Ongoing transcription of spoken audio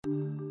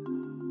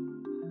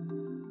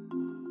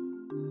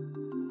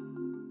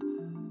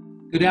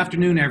Good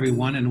afternoon,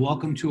 everyone, and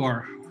welcome to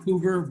our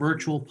Hoover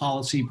Virtual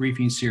Policy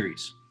Briefing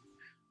Series.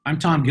 I'm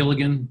Tom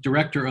Gilligan,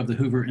 Director of the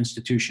Hoover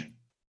Institution.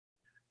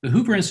 The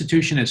Hoover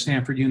Institution at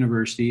Stanford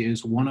University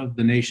is one of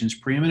the nation's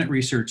preeminent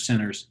research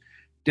centers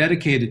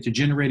dedicated to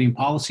generating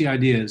policy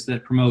ideas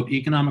that promote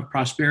economic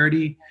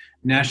prosperity,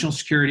 national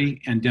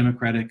security, and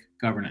democratic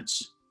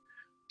governance.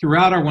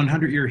 Throughout our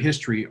 100-year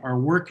history, our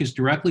work has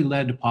directly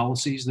led to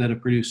policies that have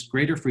produced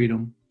greater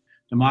freedom,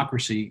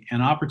 democracy,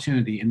 and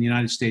opportunity in the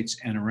United States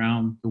and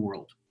around the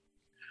world.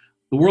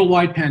 The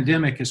worldwide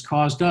pandemic has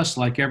caused us,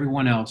 like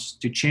everyone else,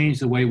 to change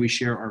the way we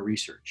share our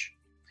research.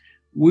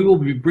 We will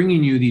be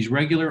bringing you these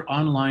regular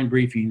online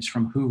briefings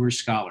from Hoover's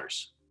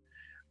scholars.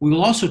 We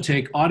will also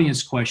take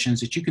audience questions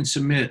that you can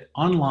submit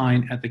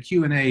online at the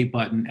Q&A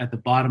button at the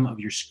bottom of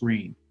your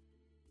screen.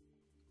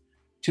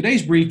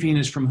 Today's briefing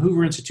is from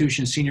Hoover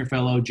Institution Senior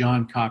Fellow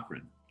John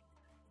Cochrane.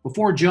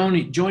 Before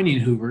joining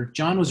Hoover,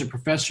 John was a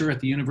professor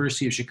at the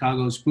University of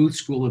Chicago's Booth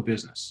School of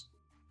Business.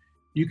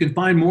 You can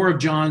find more of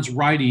John's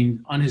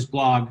writing on his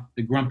blog,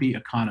 The Grumpy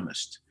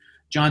Economist.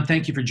 John,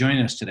 thank you for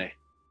joining us today.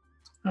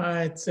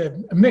 It's a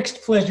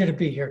mixed pleasure to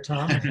be here,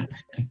 Tom.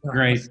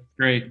 Great.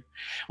 Well,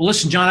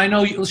 listen, John,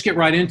 let's get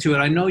right into it.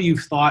 I know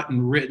you've thought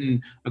and written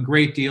a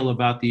great deal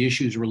about the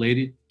issues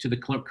related to the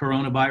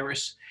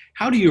coronavirus.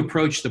 How do you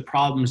approach the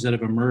problems that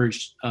have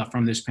emerged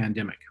from this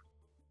pandemic?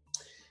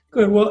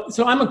 Good. Well,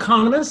 so I'm an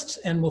economist,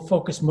 and we'll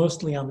focus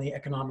mostly on the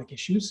economic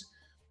issues.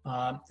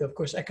 Of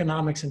course,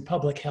 economics and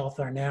public health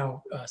are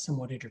now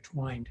somewhat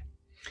intertwined.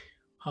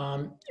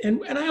 And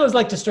I always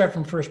like to start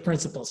from first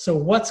principles. So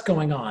what's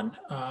going on?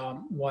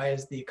 Why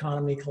is the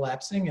economy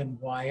collapsing, and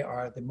why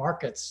are the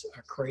markets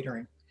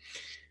cratering?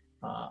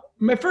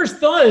 My first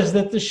thought is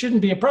that this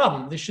shouldn't be a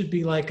problem. This should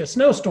be like a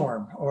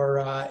snowstorm or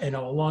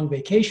a long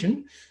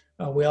vacation.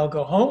 We all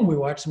go home, we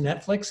watch some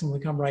Netflix, and we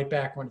come right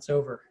back when it's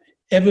over.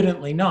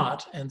 Evidently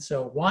not, and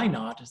so why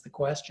not is the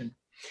question.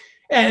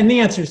 And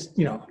the answer is,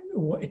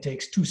 it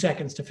takes 2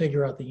 seconds to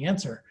figure out the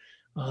answer.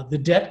 The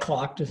debt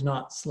clock does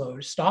not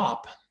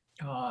stop.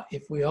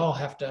 If we all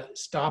have to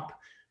stop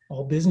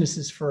all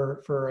businesses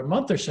for a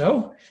month or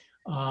so,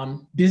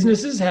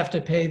 businesses have to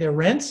pay their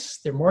rents,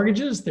 their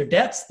mortgages, their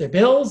debts, their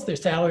bills, their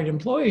salaried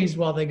employees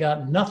while they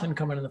got nothing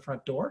coming in the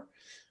front door.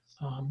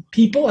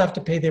 People have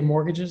to pay their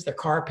mortgages, their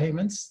car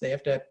payments, they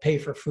have to pay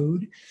for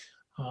food.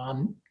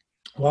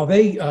 While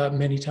they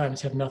many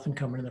times have nothing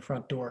coming in the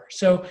front door.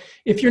 So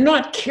if you're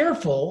not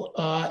careful,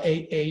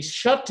 a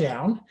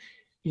shutdown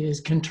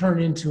can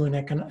turn into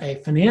a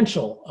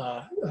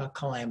financial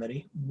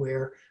calamity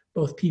where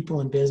both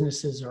people and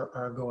businesses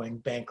are going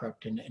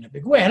bankrupt in a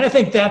big way. And I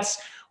think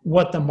that's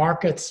what the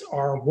markets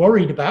are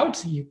worried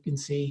about. You can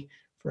see,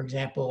 for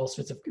example, all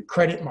sorts of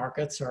credit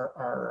markets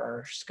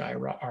are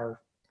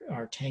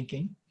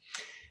tanking.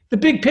 The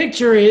big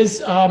picture is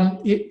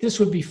this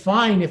would be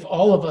fine if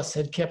all of us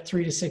had kept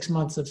 3 to 6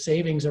 months of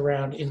savings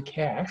around in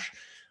cash,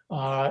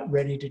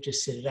 ready to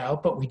just sit it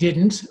out, but we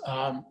didn't.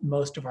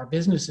 Most of our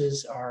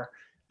businesses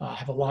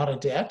have a lot of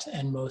debt,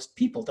 and most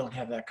people don't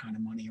have that kind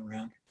of money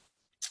around.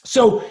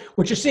 So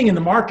what you're seeing in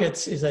the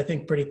markets is, I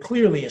think, pretty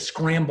clearly a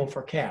scramble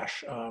for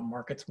cash.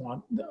 Markets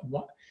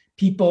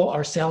people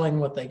are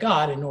selling what they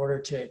got in order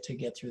to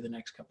get through the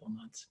next couple of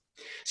months.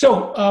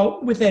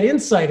 So with that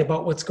insight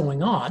about what's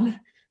going on,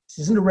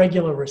 this isn't a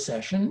regular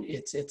recession.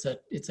 It's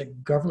a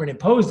government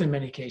imposed, in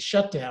many cases,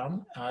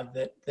 shutdown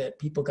that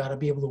people got to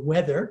be able to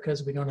weather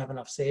because we don't have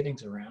enough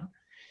savings around.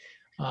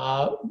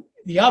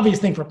 The obvious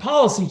thing for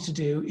policy to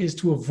do is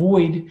to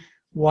avoid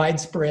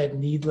widespread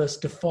needless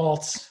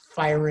defaults,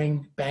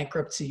 firing,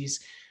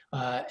 bankruptcies,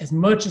 as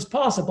much as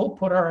possible.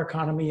 Put our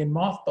economy in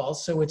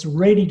mothballs so it's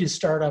ready to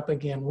start up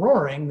again,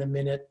 roaring the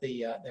minute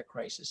the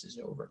crisis is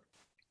over.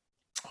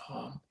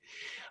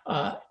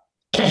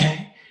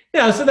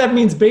 Yeah, so that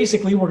means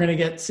basically we're going to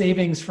get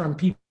savings from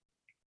people.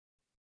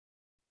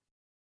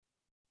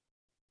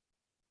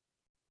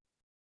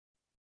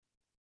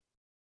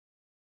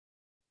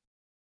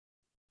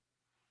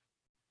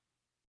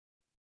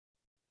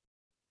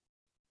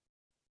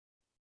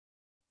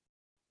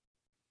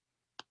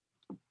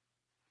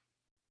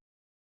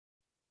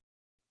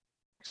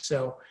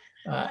 So,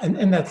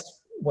 and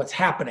that's what's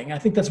happening. I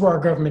think that's where our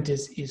government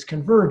is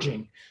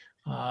converging.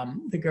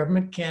 The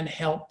government can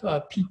help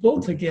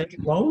people to get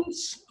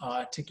loans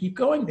to keep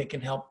going. They can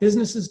help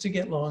businesses to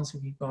get loans to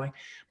keep going.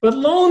 But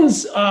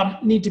loans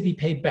need to be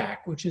paid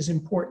back, which is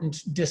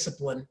important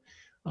discipline.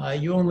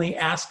 You only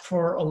ask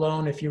for a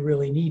loan if you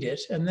really need it,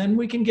 and then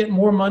we can get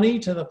more money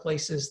to the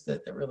places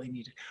that really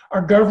need it.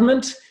 Our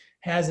government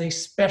has a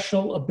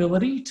special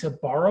ability to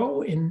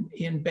borrow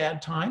in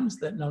bad times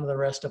that none of the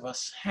rest of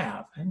us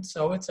have, and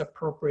so it's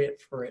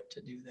appropriate for it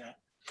to do that.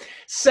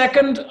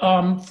 Second,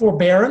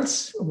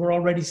 forbearance. We're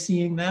already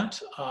seeing that.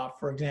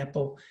 For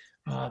example,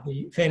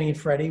 the Fannie and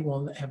Freddie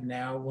will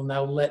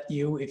now let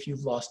you, if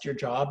you've lost your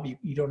job,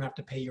 you don't have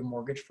to pay your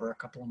mortgage for a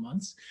couple of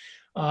months.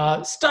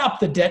 Stop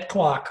the debt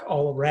clock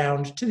all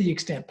around to the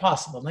extent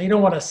possible. Now, you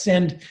don't want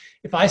to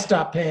if I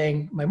stop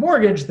paying my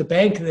mortgage, the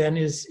bank then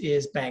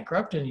is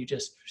bankrupt, and you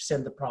just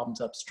send the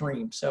problems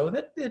upstream. So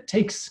that it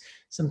takes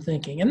some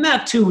thinking. And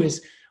that too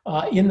is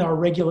in our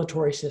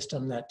regulatory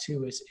system, that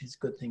too is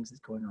good things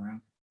that's going around.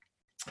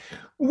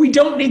 We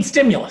don't need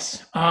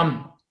stimulus.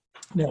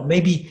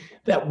 Maybe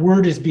that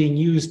word is being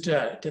used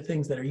to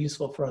things that are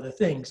useful for other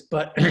things,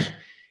 but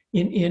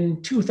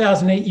in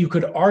 2008, you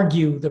could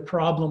argue the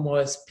problem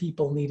was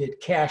people needed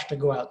cash to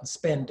go out and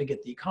spend to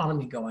get the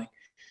economy going.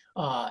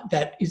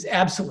 That is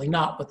absolutely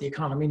not what the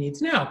economy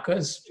needs now,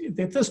 because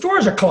the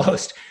stores are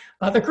closed,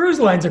 the cruise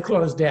lines are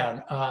closed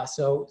down.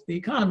 So the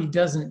economy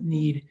doesn't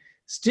need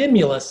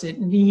stimulus. It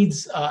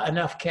needs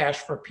enough cash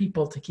for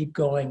people to keep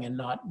going and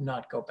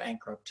not go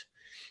bankrupt.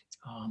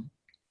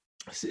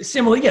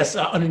 Similarly, yes,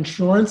 on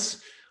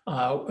insurance,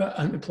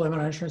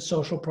 unemployment insurance,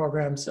 social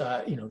programs,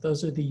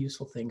 those are the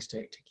useful things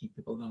to keep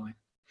people going.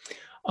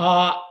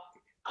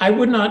 I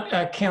would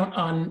not count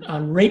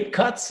on rate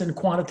cuts and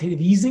quantitative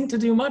easing to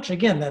do much.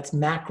 Again, that's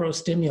macro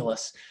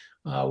stimulus.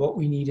 What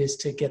we need is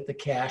to get the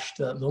cash,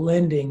 the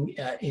lending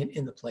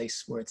in the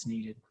place where it's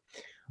needed.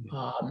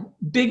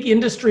 Big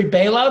industry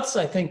bailouts,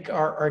 I think,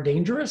 are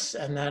dangerous,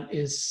 and that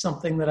is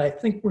something that I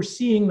think we're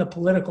seeing the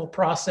political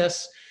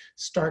process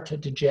start to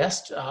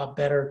digest.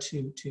 Better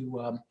to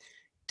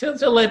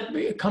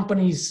let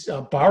companies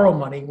borrow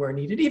money where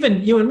needed.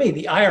 Even you and me,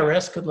 the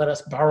IRS could let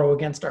us borrow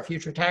against our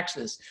future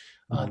taxes.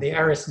 The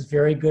IRS is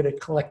very good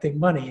at collecting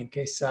money, in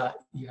case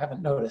you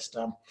haven't noticed.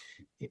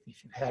 If you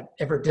had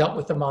ever dealt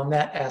with them on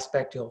that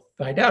aspect, you'll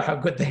find out how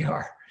good they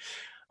are.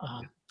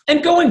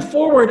 And going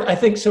forward, I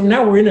think, so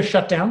now we're in a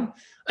shutdown.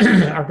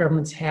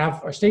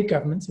 Our state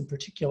governments in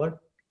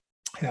particular,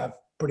 have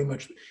pretty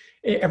much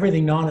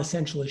everything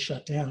non-essential is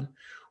shut down.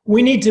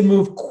 We need to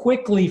move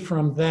quickly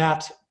from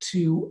that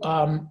to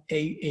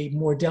a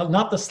more,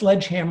 not the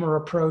sledgehammer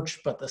approach,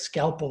 but the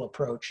scalpel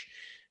approach.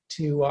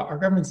 Our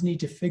governments need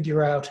to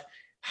figure out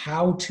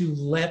how to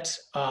let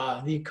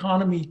the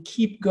economy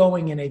keep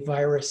going in a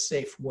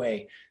virus-safe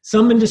way.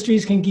 Some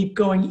industries can keep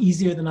going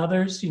easier than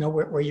others.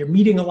 Where you're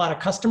meeting a lot of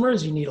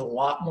customers, you need a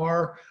lot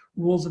more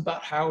rules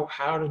about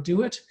how to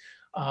do it.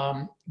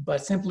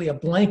 But simply a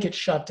blanket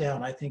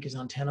shutdown, I think, is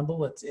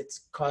untenable.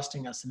 It's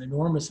costing us an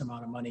enormous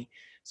amount of money.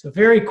 So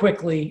very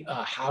quickly,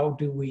 how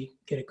do we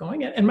get it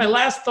going? And my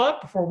last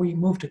thought before we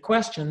move to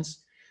questions,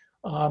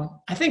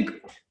 I think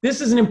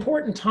this is an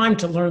important time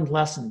to learn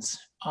lessons.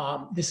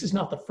 This is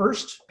not the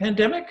first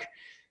pandemic.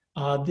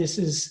 This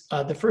is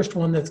the first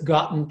one that's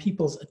gotten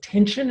people's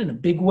attention in a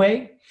big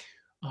way.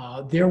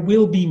 There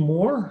will be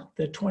more.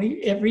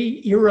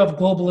 Every era of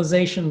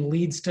globalization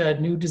leads to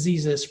new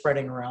diseases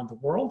spreading around the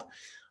world.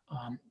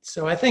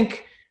 So I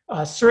think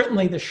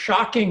certainly the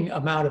shocking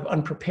amount of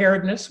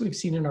unpreparedness we've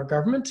seen in our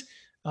government,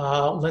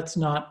 let's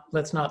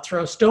not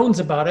throw stones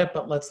about it,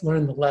 but let's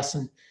learn the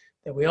lesson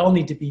that we all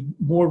need to be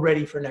more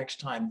ready for next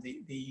time.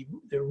 The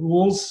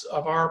rules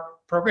of our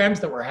programs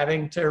that we're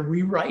having to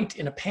rewrite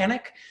in a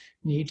panic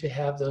need to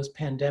have those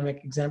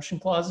pandemic exemption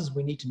clauses.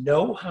 We need to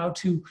know how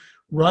to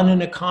run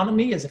an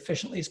economy as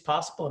efficiently as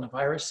possible in a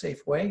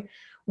virus-safe way.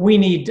 We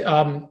need,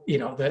 the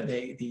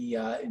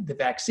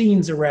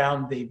vaccines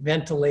around, the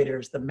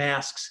ventilators, the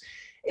masks,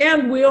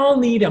 and we all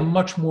need a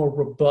much more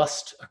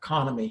robust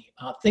economy.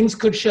 Things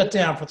could shut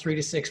down for 3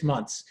 to 6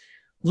 months.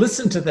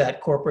 Listen to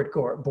that, corporate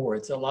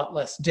boards. A lot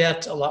less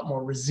debt, a lot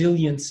more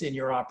resilience in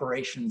your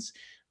operations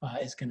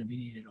is going to be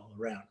needed all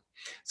around.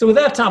 So with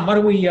that, Tom, why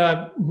don't we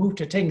move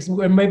to taking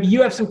some, maybe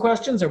you have some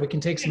questions, or we can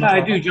take some. Yeah, I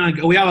do, John.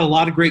 We have a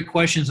lot of great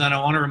questions, and I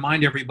want to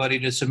remind everybody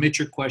to submit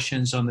your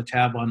questions on the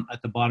tab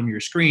at the bottom of your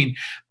screen.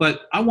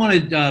 But I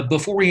wanted,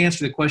 before we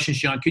answer the questions,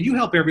 John, could you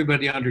help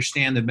everybody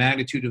understand the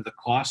magnitude of the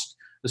cost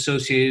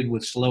associated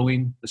with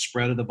slowing the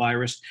spread of the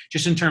virus,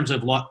 just in terms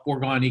of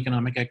foregone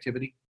economic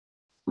activity?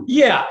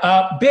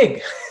 Yeah,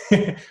 big,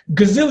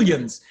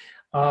 gazillions.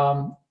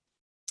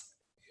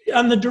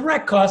 On the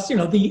direct costs,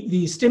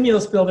 the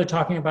stimulus bill they're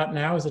talking about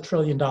now is $1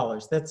 trillion.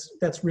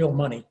 That's real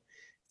money.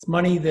 It's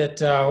money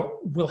that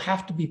will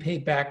have to be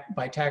paid back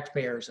by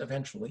taxpayers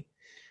eventually.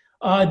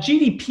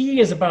 GDP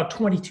is about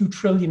 22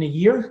 trillion a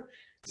year.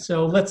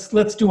 So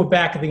let's do a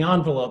back of the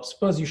envelope.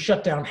 Suppose you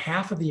shut down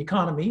half of the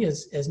economy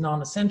as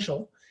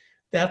non-essential.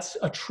 That's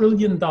 $1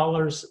 trillion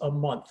a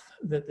month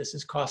that this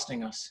is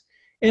costing us.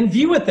 And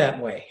view it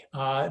that way.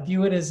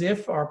 View it as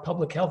if our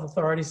public health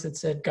authorities had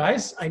said,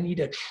 guys, I need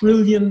 $1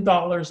 trillion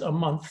a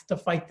month to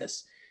fight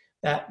this.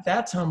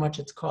 That's how much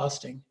it's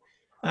costing.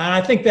 And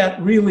I think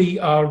that really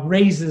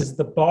raises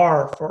the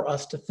bar for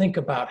us to think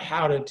about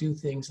how to do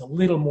things a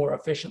little more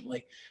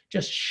efficiently.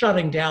 Just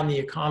shutting down the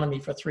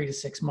economy for 3 to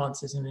 6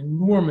 months is an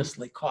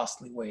enormously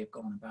costly way of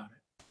going about it.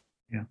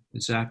 Yeah,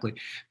 exactly.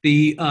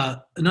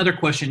 Another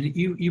question,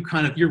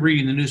 you're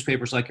reading the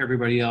newspapers like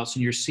everybody else,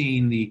 and you're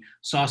seeing the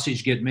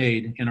sausage get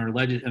made in our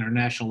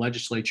national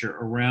legislature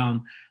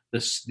around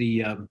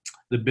the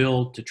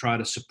bill to try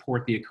to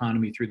support the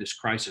economy through this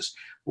crisis.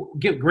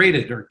 Grade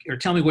it, or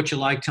tell me what you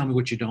like, tell me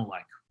what you don't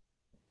like.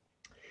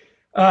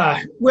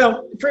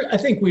 I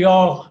think we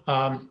all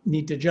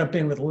need to jump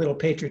in with a little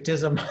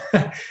patriotism.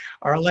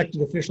 Our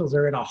elected officials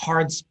are in a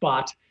hard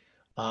spot.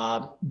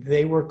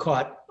 They were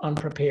caught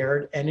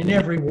unprepared, and in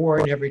every war,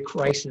 in every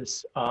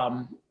crisis,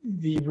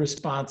 the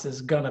response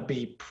is going to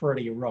be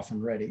pretty rough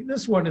and ready.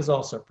 This one is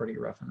also pretty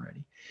rough and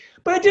ready.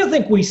 But I do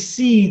think we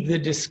see the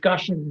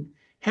discussion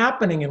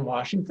happening in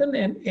Washington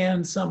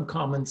and some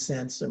common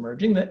sense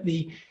emerging that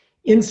the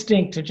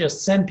instinct to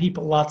just send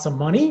people lots of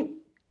money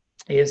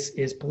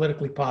is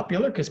politically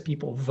popular because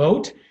people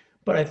vote.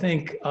 But I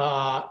think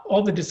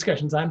all the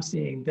discussions I'm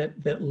seeing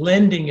that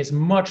lending is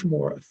much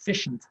more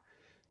efficient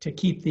to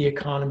keep the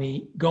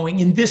economy going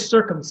in this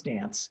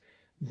circumstance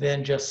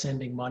than just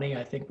sending money.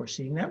 I think we're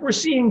seeing that. We're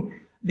seeing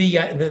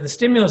the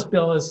stimulus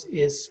bill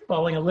is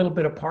falling a little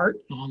bit apart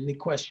on the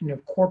question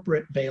of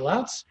corporate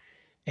bailouts.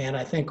 And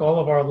I think all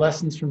of our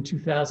lessons from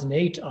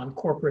 2008 on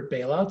corporate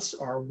bailouts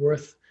are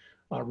worth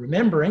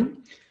remembering.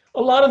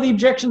 A lot of the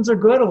objections are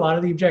good. A lot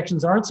of the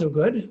objections aren't so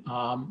good.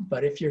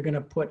 But if you're going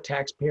to put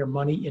taxpayer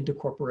money into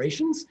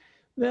corporations,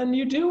 then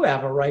you do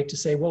have a right to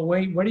say, well,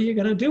 wait, what are you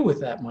going to do with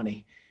that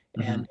money?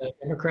 Mm-hmm. And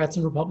Democrats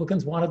and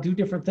Republicans want to do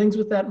different things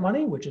with that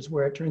money, which is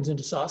where it turns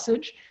into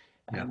sausage.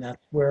 Yeah. And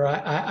that's where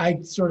I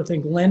sort of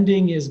think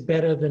lending is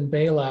better than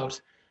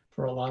bailout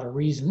for a lot of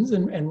reasons.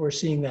 And we're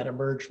seeing that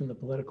emerge from the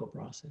political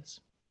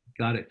process.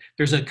 Got it.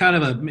 There's a kind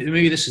of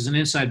maybe this is an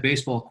inside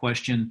baseball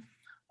question.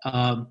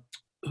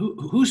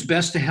 Who's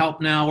best to help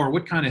now, or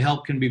what kind of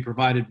help can be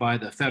provided by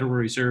the Federal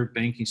Reserve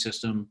banking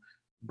system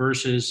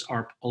versus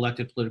our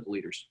elected political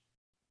leaders?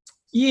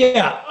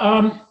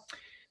 Yeah.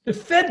 The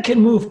Fed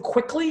can move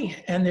quickly,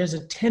 and there's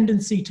a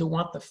tendency to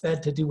want the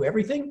Fed to do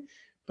everything,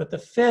 but the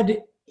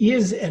Fed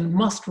is and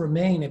must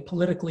remain a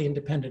politically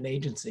independent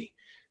agency.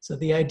 So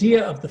the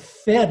idea of the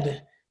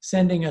Fed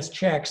sending us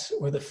checks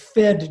or the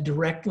Fed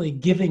directly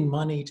giving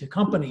money to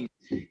companies,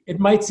 it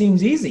might seem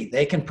easy.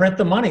 They can print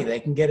the money, they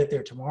can get it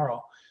there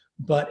tomorrow.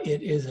 But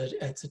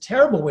it's a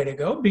terrible way to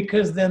go,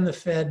 because then the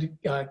Fed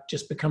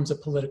just becomes a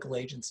political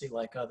agency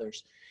like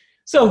others.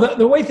 So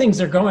the way things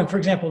are going, for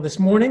example, this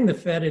morning, the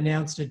Fed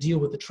announced a deal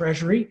with the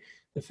Treasury.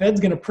 The Fed's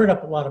going to print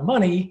up a lot of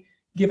money,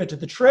 give it to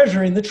the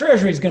Treasury, and the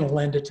Treasury is going to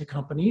lend it to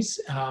companies.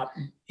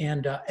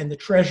 And the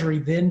Treasury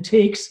then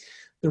takes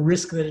the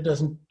risk that it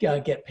doesn't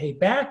get paid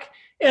back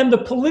and the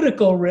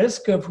political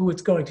risk of who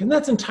it's going to. And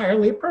that's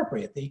entirely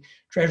appropriate. The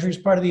Treasury is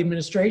part of the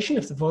administration.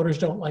 If the voters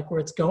don't like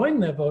where it's going,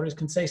 the voters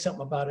can say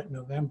something about it in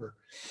November.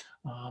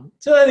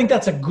 So I think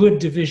that's a good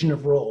division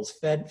of roles.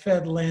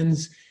 Fed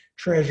lends,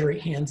 Treasury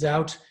hands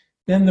out.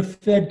 Then the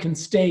Fed can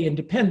stay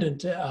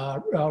independent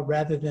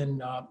rather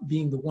than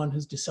being the one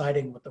who's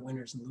deciding what the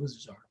winners and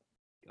losers are.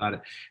 Got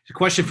it. A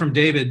question from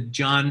David.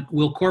 John,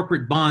 will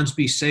corporate bonds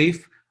be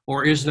safe,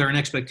 or is there an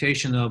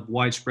expectation of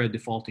widespread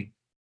defaulting?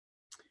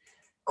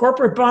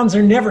 Corporate bonds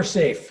are never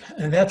safe,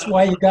 and that's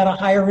why you got a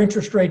higher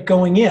interest rate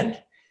going in.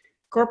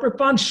 Corporate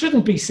bonds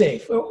shouldn't be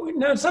safe.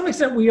 Now, to some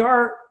extent, we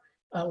are,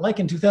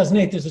 like in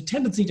 2008, there's a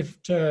tendency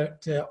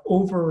to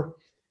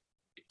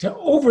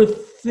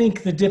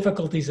overthink the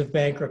difficulties of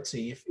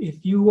bankruptcy.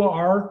 If you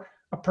are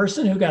a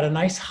person who got a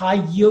nice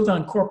high yield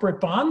on corporate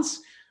bonds,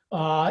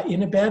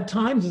 in a bad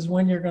times is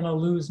when you're going to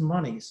lose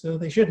money. So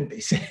they shouldn't be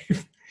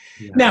safe.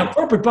 Yeah. Now,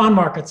 corporate bond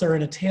markets are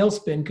in a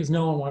tailspin because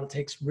no one wants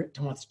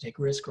to take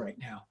risk right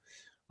now.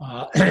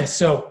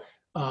 The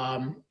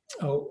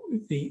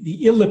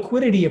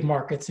illiquidity of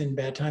markets in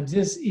bad times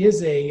it's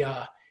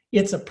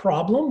a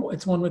problem.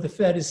 It's one where the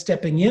Fed is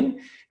stepping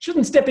in.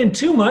 Shouldn't step in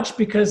too much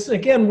because,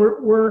 again,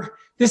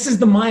 this is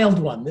the mild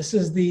one. Yes,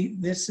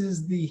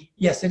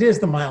 it is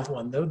the mild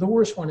one. The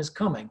worst one is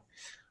coming.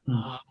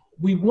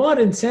 We want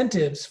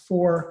incentives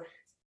for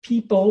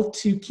people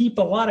to keep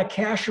a lot of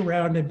cash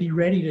around and be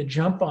ready to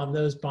jump on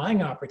those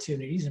buying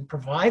opportunities and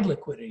provide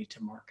liquidity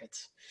to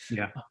markets.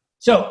 Yeah.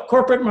 So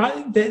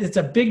it's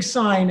a big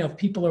sign of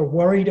people are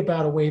worried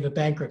about a wave of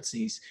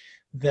bankruptcies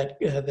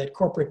that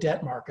corporate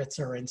debt markets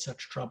are in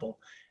such trouble.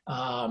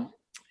 And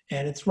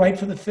it's right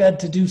for the Fed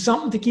to do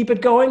something to keep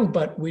it going,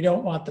 but we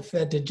don't want the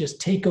Fed to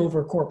just take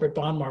over corporate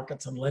bond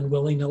markets and lend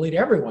willy-nilly to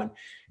everyone,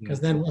 because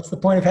then what's the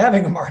point of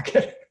having a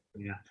market?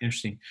 Yeah,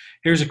 interesting.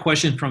 Here's a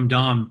question from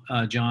Dom,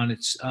 John.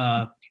 It's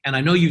and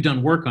I know you've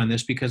done work on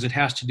this because it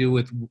has to do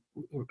with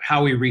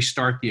how we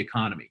restart the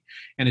economy.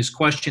 And his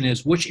question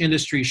is, which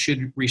industry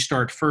should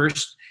restart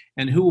first,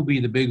 and who will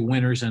be the big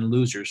winners and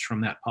losers from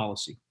that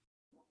policy?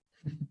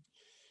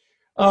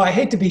 Oh, I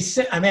hate to be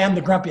I'm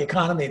the grumpy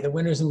economy. The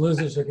winners and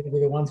losers are going to be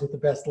the ones with the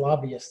best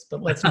lobbyists,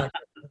 but let's not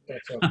get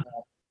that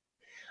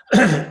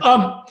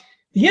so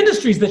the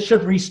industries that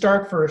should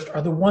restart first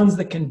are the ones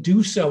that can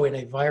do so in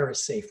a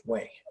virus-safe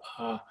way.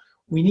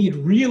 We need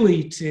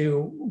really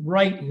to,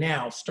 right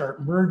now,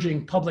 start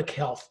merging public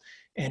health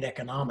and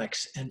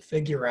economics and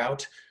figure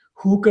out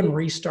who can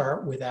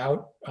restart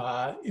without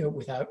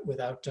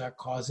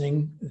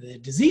causing the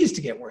disease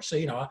to get worse. So,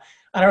 I don't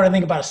want to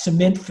think about a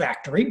cement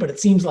factory, but it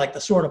seems like the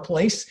sort of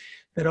place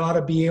that ought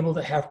to be able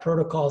to have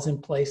protocols in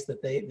place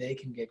that they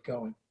can get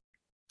going.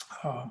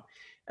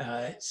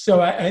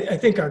 So I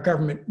think our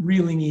government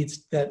really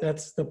needs that.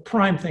 That's the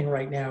prime thing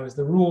right now, is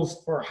the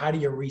rules for how do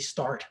you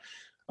restart.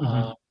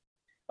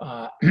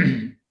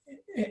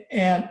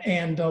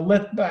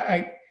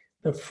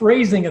 the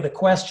phrasing of the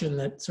question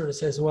that sort of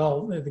says,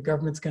 well, the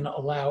government's going to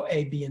allow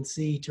A, B, and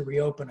C to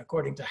reopen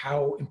according to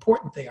how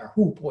important they are.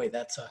 Oh boy,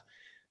 that's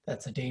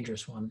a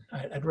dangerous one.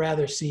 I'd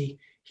rather see,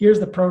 here's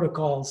the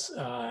protocols,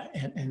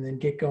 and then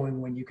get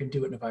going when you can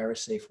do it in a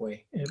virus-safe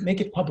way. And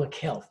make it public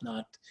health,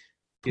 not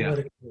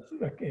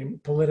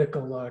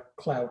political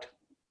clout.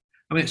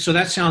 I mean, so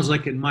that sounds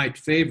like it might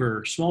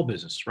favor small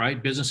business,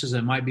 right? Businesses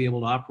that might be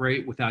able to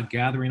operate without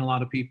gathering a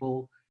lot of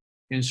people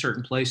in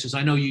certain places.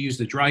 I know you use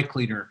the dry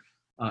cleaner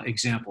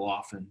example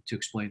often to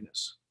explain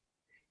this.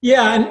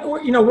 Yeah, and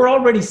we're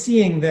already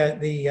seeing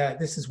that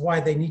this is why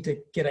they need to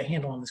get a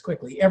handle on this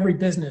quickly. Every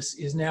business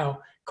is now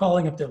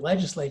calling up their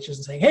legislatures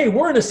and saying, "Hey,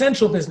 we're an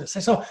essential business." I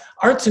saw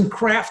arts and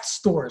crafts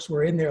stores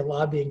were in there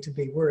lobbying to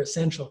be we're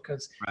essential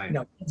because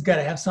it's got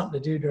to have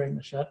something to do during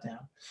the shutdown.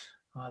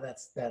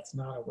 That's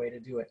not a way to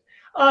do it.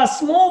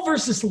 Small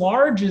versus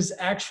large is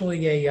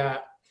actually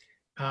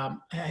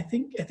I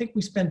think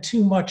we spend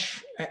too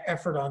much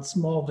effort on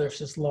small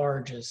versus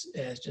large as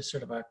just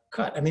sort of a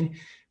cut. I mean,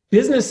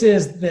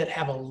 businesses that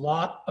have a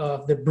lot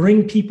of, that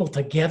bring people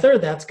together,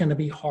 that's going to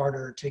be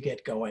harder to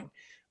get going.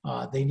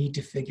 They need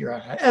to figure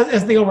out how,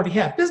 as they already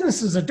have.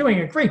 Businesses are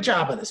doing a great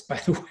job of this, by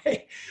the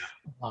way.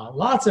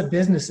 Lots of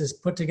businesses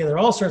put together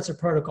all sorts of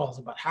protocols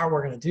about how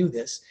we're going to do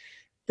this.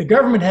 The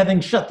government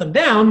having shut them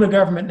down, the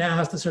government now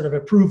has to sort of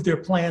approve their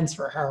plans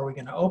for how are we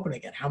going to open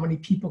again? How many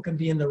people can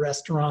be in the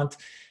restaurant?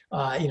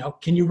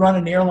 Can you run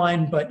an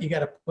airline, but you got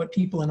to put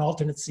people in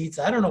alternate seats?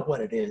 I don't know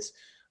what it is.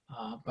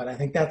 But I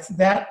think that's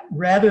that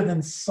rather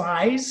than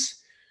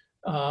size.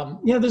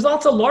 There's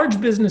lots of large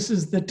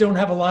businesses that don't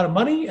have a lot of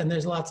money, and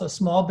there's lots of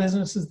small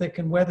businesses that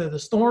can weather the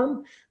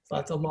storm.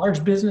 Lots of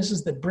large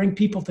businesses that bring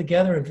people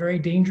together in very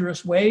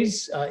dangerous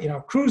ways.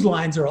 Cruise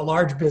lines are a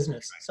large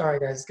business. Sorry,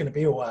 guys, it's going to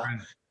be a while.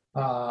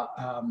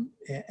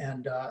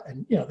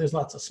 There's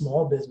lots of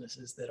small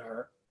businesses that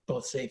are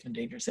both safe and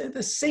dangerous.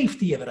 The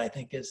safety of it, I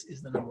think, is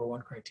the number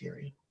one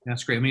criterion.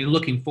 That's great. I mean,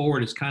 looking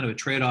forward is kind of a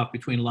trade-off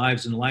between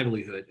lives and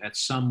livelihood at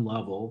some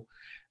level.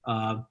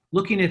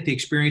 Looking at the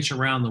experience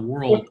around the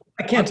world.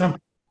 I can't tell.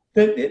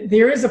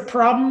 There is a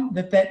problem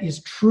that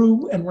is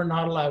true, and we're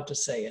not allowed to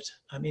say it.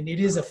 I mean, it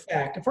is a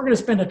fact. If we're going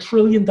to spend $1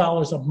 trillion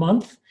a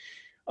month,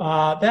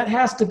 that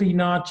has to be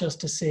not just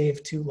to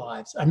save 2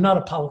 lives. I'm not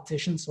a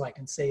politician, so I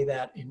can say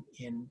that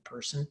in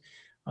person.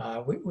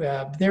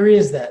 There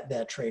is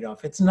that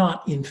trade-off. It's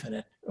not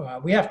infinite.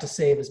 We have to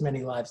save as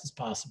many lives as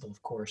possible,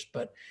 of course,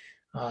 but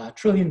 $1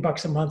 trillion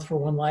a month for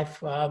one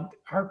life,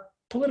 our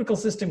political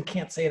system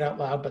can't say it out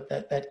loud, but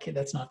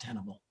that's not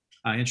tenable.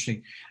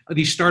 Interesting.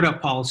 These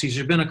startup policies,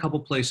 there have been a couple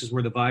places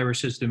where the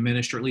virus has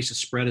diminished, or at least the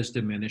spread has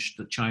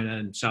diminished, China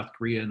and South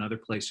Korea and other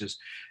places.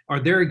 Are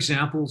there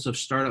examples of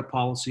startup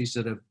policies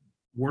that have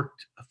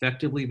worked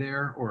effectively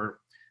there? Or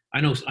I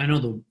know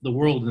the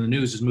world and the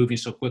news is moving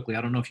so quickly.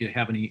 I don't know if you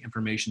have any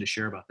information to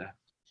share about that.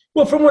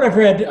 Well, from what I've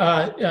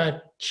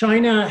read,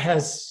 China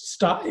has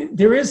stopped.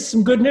 There is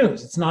some good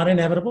news. It's not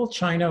inevitable.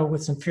 China,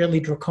 with some fairly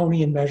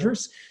draconian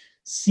measures,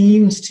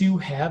 seems to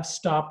have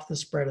stopped the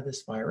spread of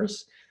this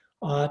virus.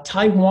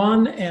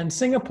 Taiwan and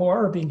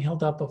Singapore are being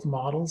held up of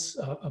models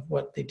of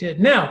what they did.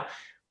 Now,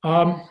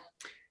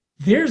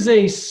 there's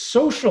a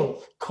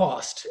social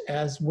cost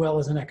as well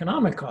as an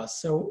economic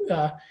cost. So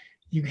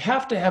you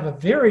have to have a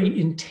very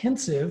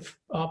intensive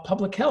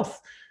public health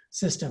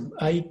system.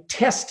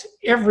 Test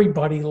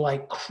everybody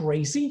like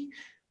crazy.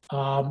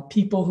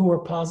 People who are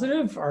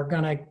positive are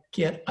going to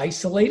get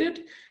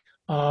isolated.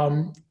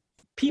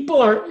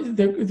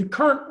 The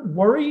current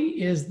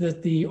worry is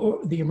that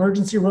the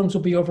emergency rooms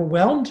will be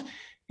overwhelmed.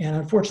 And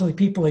unfortunately,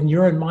 people in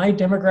your and my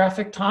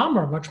demographic, Tom,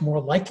 are much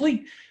more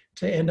likely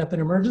to end up in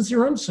emergency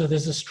rooms. So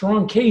there's a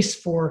strong case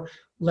for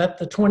let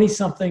the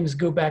 20-somethings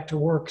go back to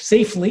work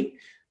safely,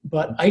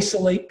 but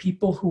isolate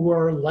people who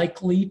are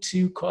likely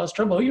to cause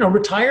trouble.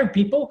 Retired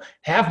people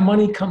have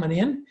money coming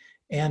in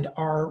and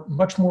are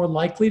much more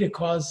likely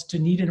to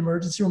need an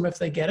emergency room if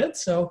they get it.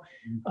 So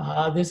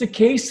there's a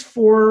case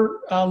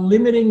for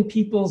limiting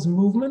people's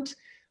movement.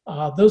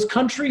 Those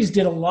countries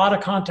did a lot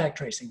of contact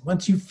tracing.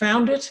 Once you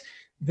found it,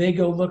 they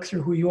go look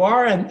through who you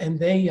are, and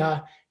they,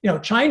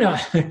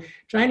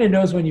 China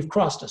knows when you've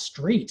crossed a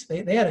street.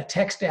 They had a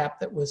text app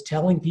that was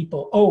telling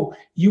people, oh,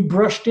 you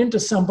brushed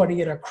into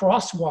somebody at a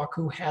crosswalk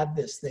who had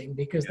this thing,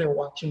 because they're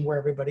watching where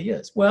everybody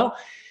is. Well,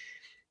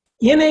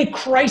 in a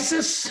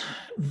crisis,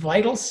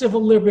 vital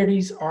civil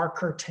liberties are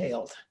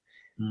curtailed.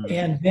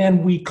 And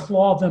then we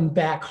claw them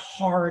back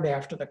hard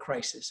after the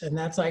crisis. And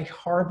that's a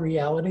hard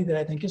reality that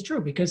I think is true,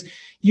 because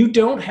you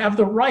don't have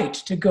the right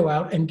to go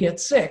out and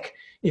get sick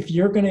if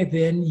you're going to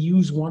then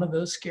use one of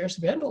those scarce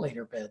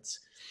ventilator beds.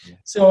 Yeah.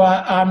 So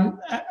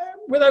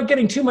without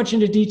getting too much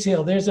into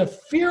detail, there's a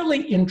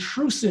fairly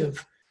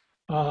intrusive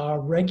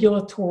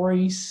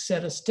regulatory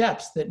set of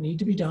steps that need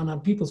to be done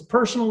on people's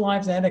personal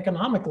lives and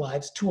economic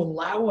lives to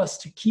allow us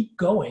to keep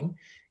going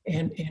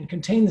and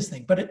contain this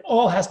thing. But it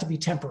all has to be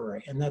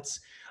temporary. And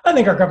I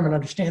think our government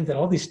understands that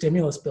all these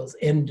stimulus bills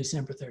end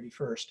December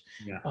 31st.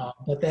 Yeah.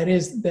 But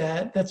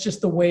that's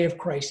just the way of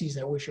crises.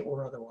 I wish it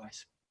were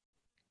otherwise.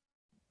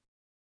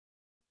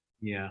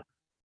 Yeah.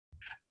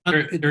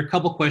 There are a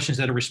couple questions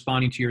that are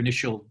responding to your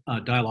initial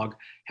dialogue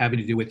having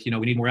to do with, we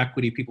need more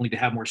equity, people need to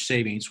have more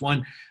savings.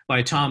 One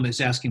by Tom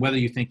is asking whether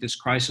you think this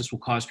crisis will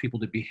cause people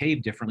to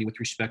behave differently with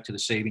respect to the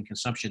saving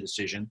consumption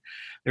decision.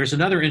 There's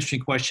another interesting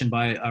question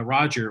by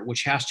Roger,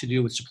 which has to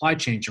do with supply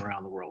chains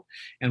around the world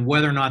and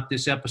whether or not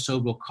this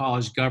episode will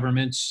cause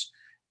governments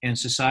and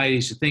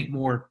societies to think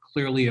more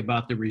clearly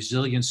about the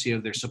resiliency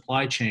of their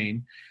supply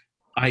chain,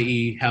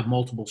 i.e. have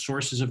multiple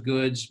sources of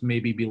goods,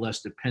 maybe be less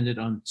dependent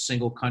on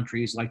single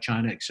countries like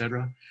China, et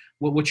cetera.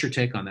 What's your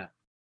take on that?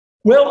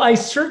 Well, I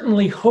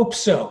certainly hope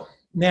so.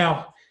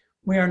 Now,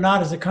 we are not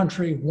as a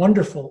country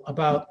wonderful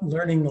about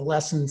learning the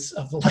lessons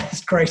of the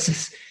last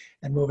crisis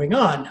and moving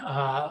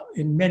on.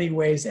 In many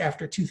ways,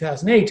 after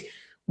 2008,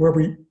 where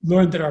we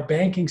learned that our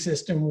banking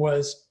system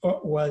was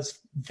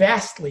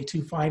vastly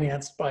too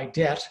financed by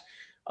debt,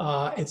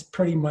 it's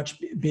pretty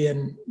much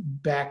been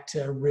back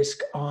to risk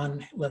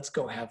on, let's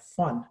go have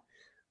fun.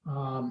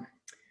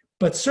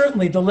 But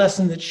certainly the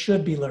lesson that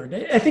should be learned,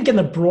 I think in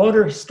the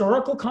broader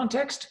historical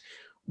context,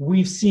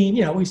 we've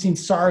seen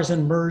SARS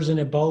and MERS and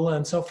Ebola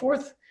and so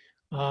forth.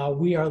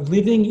 We are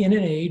living in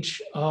an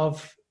age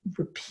of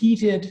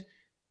repeated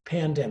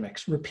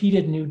pandemics,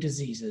 repeated new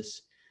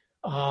diseases.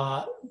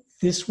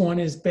 This one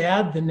is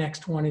bad, the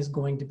next one is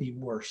going to be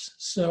worse.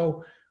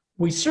 So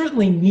we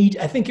certainly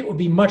I think it would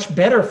be much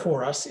better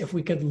for us if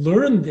we could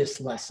learn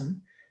this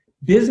lesson.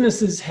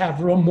 Businesses have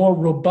more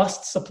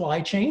robust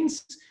supply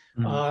chains,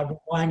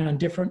 relying on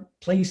different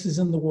places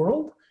in the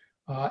world.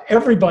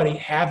 Everybody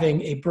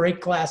having a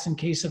break glass in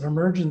case of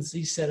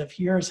emergency set of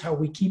here's how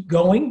we keep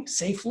going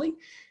safely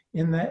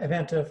in the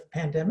event of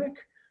pandemic.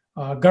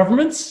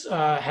 Governments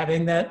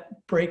having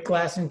that break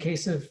glass in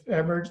case of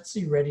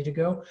emergency ready to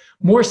go.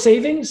 More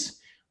savings.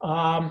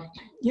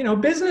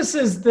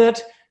 Businesses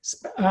that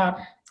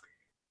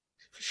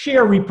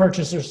share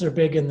repurchases are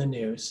big in the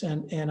news,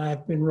 and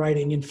I've been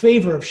writing in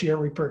favor of share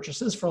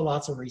repurchases for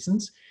lots of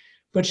reasons.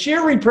 But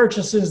share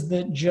repurchases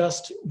that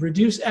just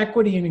reduce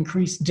equity and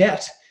increase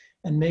debt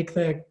and make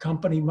the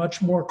company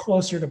much more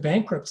closer to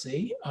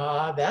bankruptcy,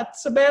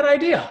 that's a bad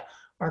idea.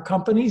 Our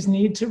companies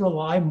need to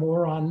rely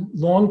more on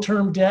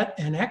long-term debt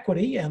and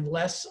equity and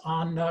less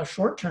on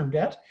short-term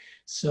debt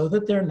so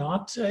that they're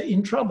not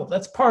in trouble.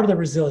 That's part of the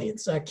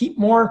resilience. Keep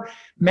more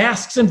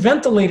masks and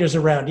ventilators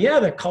around.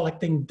 Yeah, they're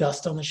collecting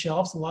dust on the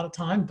shelves a lot of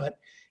time, but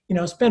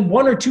spend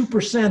 1 or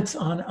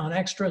 2% on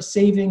extra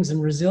savings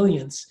and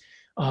resilience,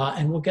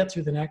 and we'll get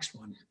through the next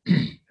one.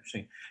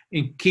 Interesting.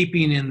 In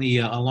keeping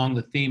along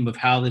the theme of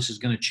how this is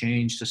going to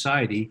change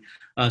society,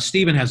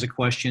 Stephen has a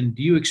question.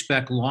 Do you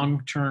expect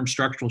long-term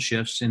structural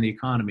shifts in the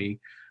economy,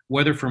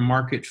 whether from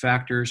market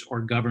factors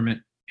or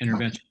government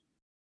intervention?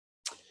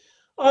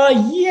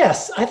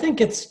 Yes, I think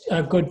it's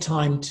a good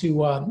time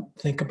to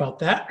think about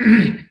that.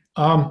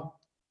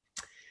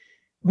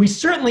 We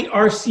certainly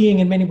are seeing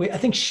in many ways, I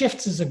think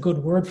shifts is a good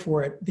word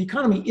for it. The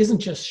economy isn't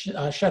just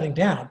shutting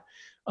down.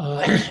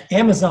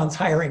 Amazon's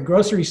hiring,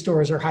 grocery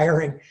stores are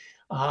hiring.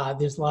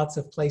 There's lots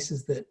of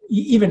places that,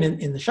 even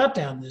in the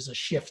shutdown, there's a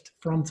shift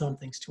from some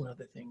things to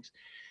other things.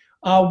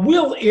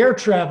 Will air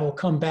travel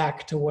come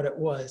back to what it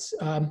was?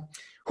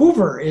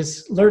 Hoover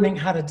is learning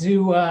how to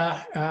do,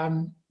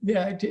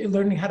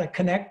 learning how to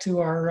connect to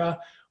our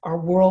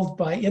world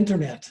by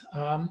internet.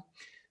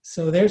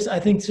 So I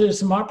think there's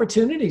some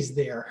opportunities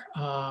there.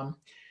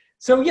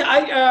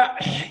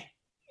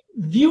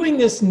 Viewing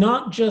this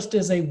not just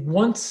as a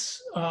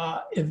once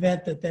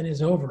event that then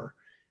is over,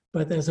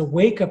 but as a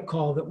wake-up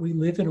call that we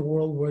live in a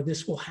world where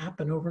this will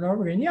happen over and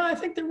over again. Yeah, I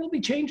think there will be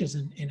changes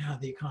in how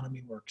the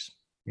economy works.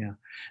 Yeah.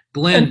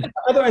 Glenn.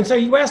 And so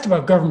you asked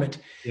about government.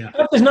 Yeah.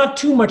 There's not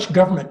too much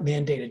government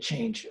mandated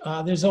change.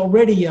 There's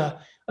already a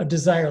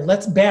desire,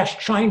 let's bash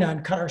China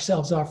and cut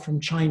ourselves off from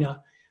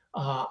China.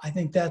 I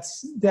think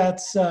that's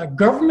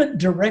government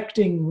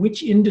directing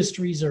which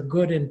industries are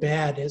good and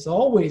bad is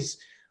always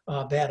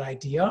a bad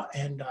idea,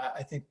 and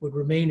I think would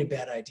remain a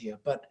bad idea.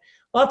 But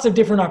lots of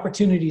different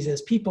opportunities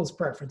as people's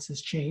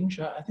preferences change.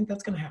 I think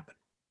that's going to happen.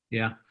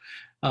 Yeah.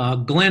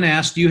 Glenn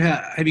asked,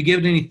 have you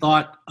given any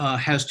thought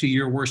as to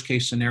your worst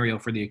case scenario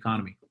for the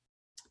economy?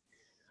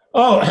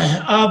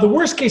 The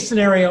worst case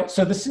scenario.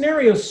 So the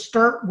scenarios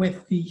start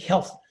with the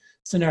health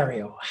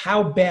scenario.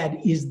 How bad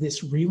is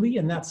this really?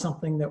 And that's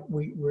something that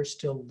we're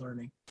still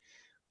learning.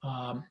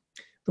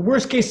 The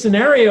worst case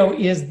scenario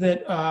is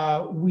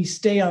that we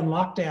stay on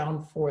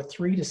lockdown for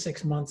 3 to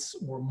 6 months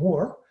or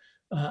more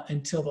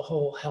until the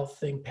whole health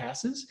thing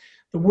passes.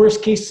 The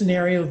worst case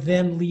scenario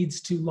then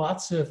leads to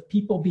lots of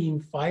people being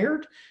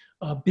fired,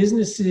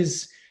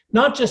 businesses,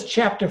 not just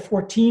Chapter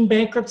 14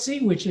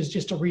 bankruptcy, which is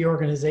just a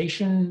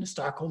reorganization,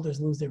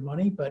 stockholders lose their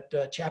money, but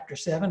Chapter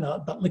 7,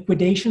 but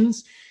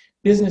liquidations,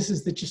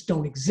 businesses that just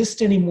don't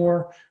exist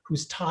anymore,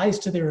 whose ties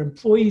to their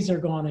employees are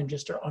gone and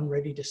just are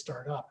unready to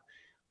start up.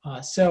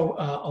 So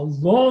a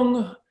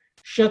long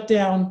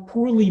shutdown,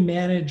 poorly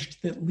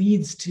managed, that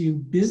leads to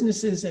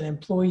businesses and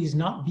employees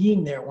not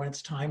being there when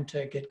it's time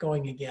to get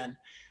going again.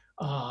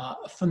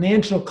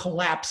 Financial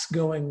collapse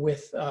going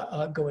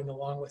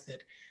along with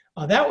it.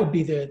 That would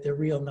be the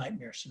real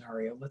nightmare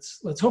scenario.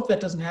 Let's hope that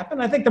doesn't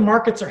happen. I think the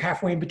markets are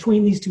halfway in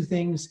between these two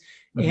things,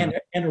 and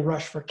a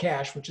rush for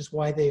cash, which is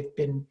why they've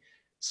been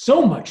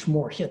so much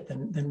more hit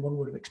than one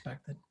would have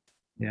expected.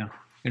 Yeah,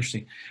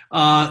 interesting.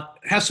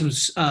 Have some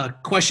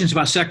questions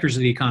about sectors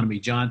of the economy,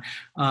 John.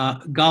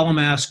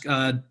 Gollum asks,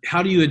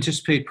 how do you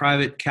anticipate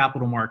private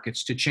capital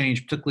markets to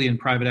change, particularly in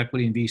private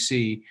equity and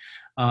VC,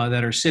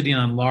 that are sitting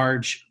on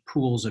large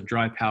pools of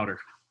dry powder?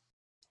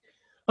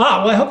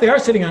 Well, I hope they are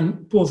sitting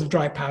on pools of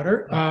dry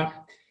powder.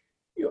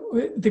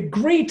 The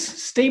great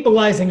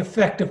stabilizing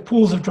effect of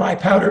pools of dry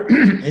powder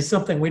is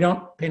something we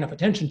don't pay enough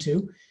attention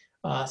to.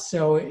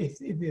 So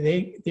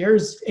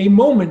there's a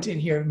moment in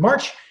here.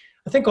 March,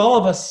 I think all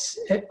of us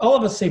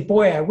say,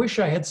 boy, I wish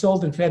I had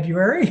sold in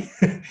February,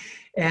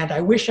 and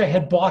I wish I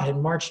had bought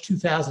in March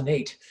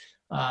 2008.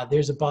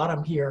 There's a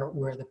bottom here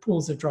where the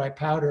pools of dry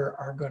powder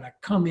are going to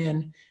come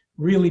in,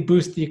 really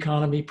boost the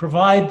economy,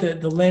 provide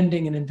the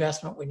lending and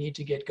investment we need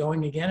to get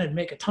going again, and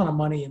make a ton of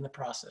money in the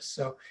process.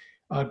 So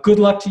good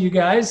luck to you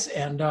guys,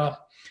 and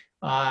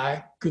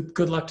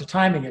good luck to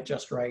timing it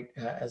just right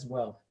as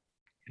well.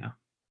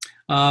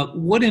 Yeah.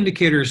 What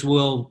indicators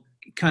will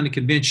kind of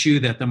convince you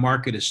that the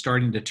market is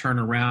starting to turn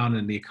around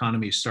and the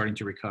economy is starting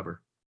to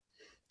recover?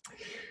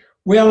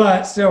 Well,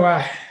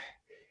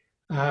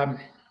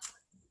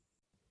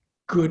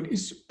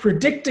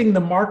 predicting the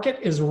market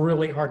is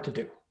really hard to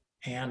do.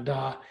 And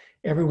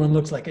everyone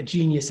looks like a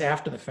genius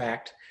after the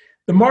fact.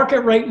 The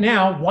market right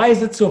now, why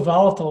is it so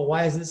volatile?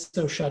 Why is it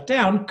so shut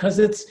down? Because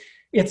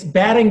it's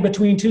batting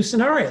between two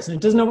scenarios, and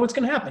it doesn't know what's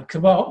going to happen.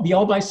 Could be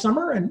all by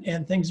summer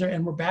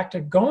and we're back to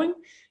going.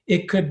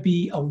 It could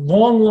be a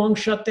long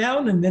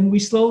shutdown, and then we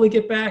slowly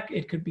get back.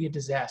 It could be a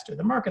disaster.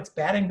 The market's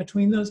batting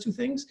between those two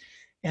things,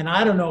 and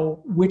I don't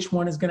know which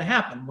one is going to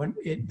happen. When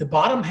the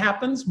bottom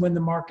happens, when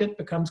the market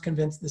becomes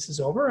convinced this is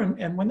over,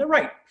 and when they're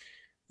right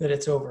that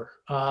it's over.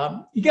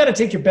 You got to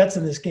take your bets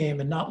in this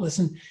game and not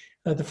listen.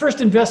 The first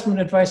investment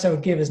advice I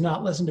would give is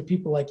not listen to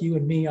people like you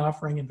and me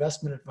offering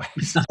investment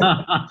advice.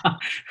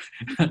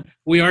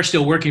 We are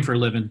still working for a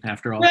living,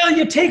 after all. Well,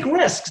 you take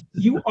risks.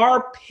 You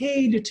are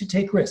paid to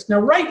take risks. Now,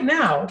 right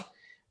now,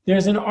 there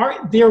is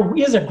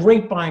a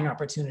great buying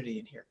opportunity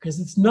in here, because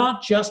it's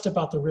not just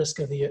about the risk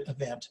of the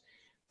event.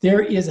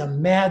 There is a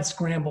mad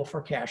scramble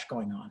for cash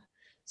going on.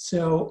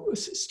 So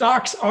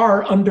stocks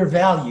are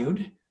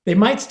undervalued. They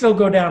might still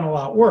go down a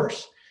lot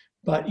worse,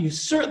 but you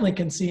certainly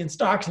can see in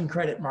stocks and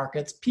credit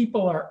markets,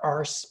 people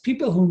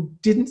who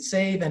didn't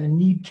save and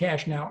need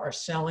cash now are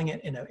selling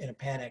it in a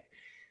panic.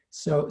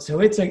 So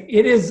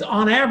it is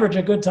on average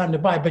a good time to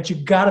buy, but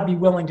you've got to be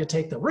willing to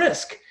take the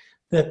risk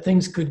that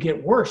things could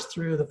get worse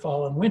through the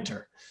fall and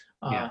winter.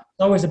 It's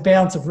always a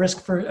balance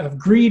of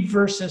greed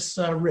versus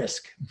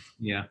risk.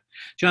 Yeah.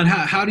 John,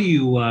 how do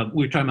you,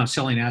 we're talking about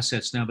selling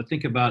assets now, but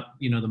think about,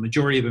 the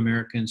majority of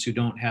Americans who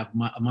don't have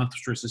a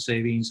month's worth of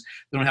savings,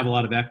 they don't have a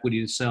lot of equity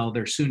to sell,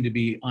 they're soon to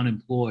be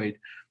unemployed.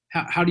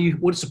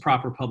 What is the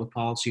proper public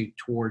policy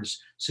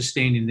towards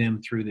sustaining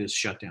them through this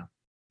shutdown?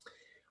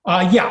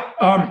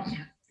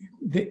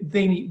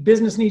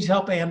 Business needs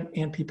help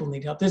and people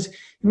need help. In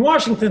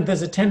Washington,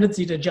 there's a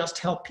tendency to just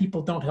help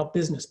people, don't help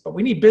business, but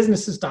we need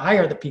businesses to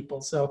hire the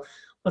people. So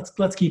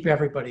let's keep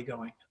everybody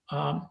going.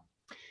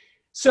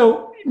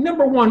 So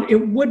number one, it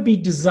would be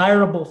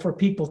desirable for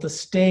people to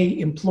stay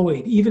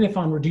employed, even if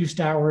on reduced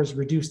hours,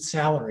 reduced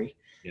salary,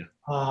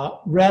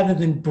 rather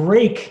than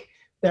break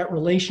that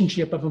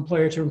relationship of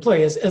employer to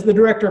employee. As the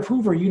director of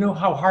Hoover, you know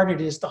how hard it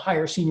is to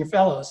hire senior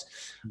fellows.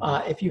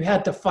 If you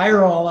had to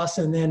fire all us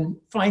and then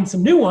find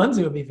some new ones,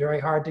 it would be very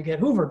hard to get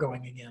Hoover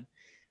going again.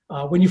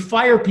 When you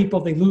fire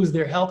people, they lose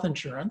their health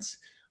insurance.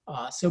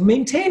 So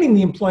maintaining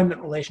the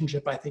employment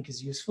relationship, I think,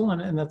 is useful.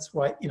 And that's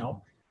why,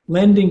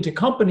 lending to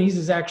companies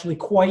is actually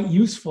quite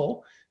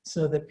useful,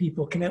 so that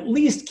people can at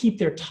least keep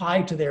their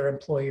tie to their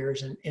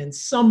employers and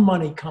some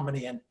money coming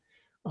in.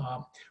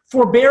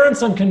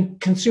 Forbearance on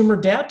consumer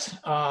debt.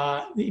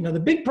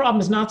 The big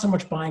problem is not so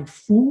much buying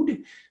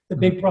food. The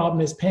big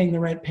problem is paying the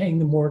rent, paying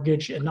the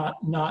mortgage, and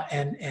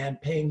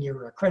and paying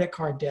your credit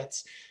card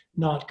debts,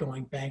 not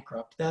going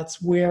bankrupt.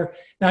 That's where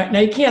now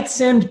you can't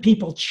send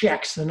people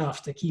checks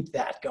enough to keep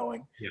that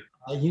going.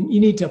 You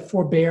need to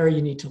forbear.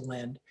 You need to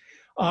lend.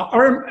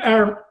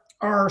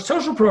 Our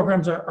social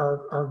programs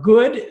are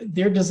good.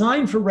 They're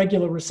designed for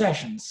regular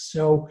recessions.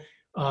 So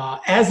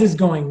as is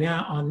going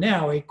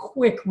now, a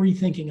quick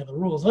rethinking of the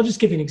rules. I'll just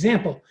give you an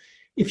example.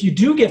 If you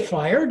do get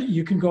fired,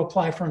 you can go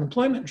apply for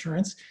unemployment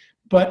insurance.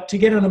 But to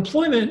get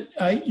unemployment,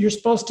 you're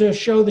supposed to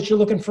show that you're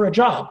looking for a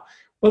job.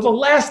 Well, the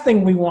last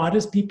thing we want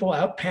is people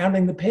out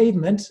pounding the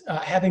pavement,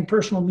 having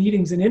personal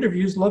meetings and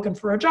interviews looking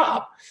for a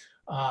job.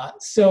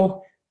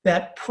 So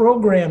that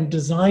program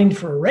designed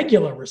for a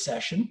regular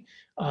recession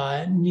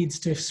needs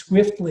to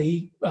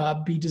swiftly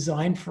be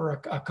designed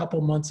for a couple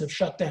months of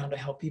shutdown to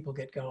help people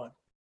get going.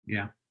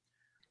 Yeah.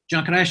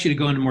 John, can I ask you to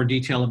go into more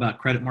detail about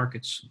credit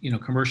markets,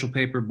 commercial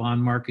paper,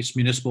 bond markets,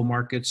 municipal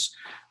markets?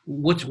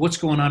 What's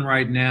going on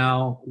right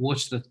now?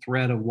 What's the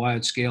threat of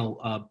wide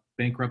scale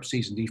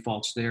bankruptcies and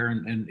defaults there?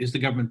 And is the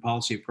government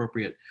policy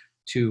appropriate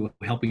to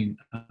helping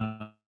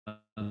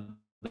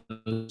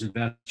those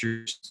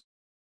investors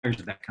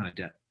of that kind of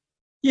debt?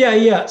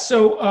 Yeah.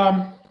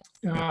 So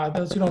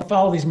those who don't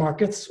follow these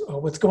markets,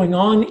 what's going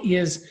on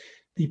is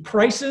the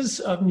prices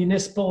of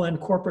municipal and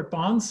corporate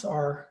bonds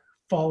are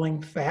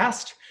falling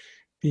fast.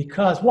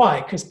 Because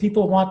why? Because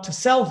people want to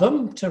sell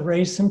them to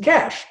raise some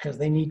cash because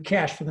they need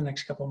cash for the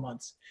next couple of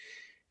months.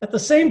 At the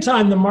same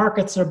time, the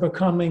markets are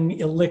becoming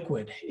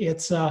illiquid.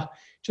 It's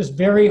just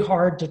very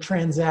hard to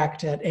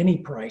transact at any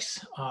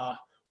price.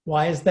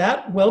 Why is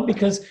that? Well,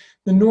 because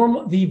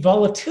the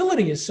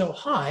volatility is so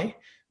high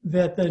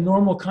that the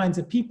normal kinds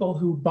of people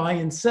who buy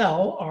and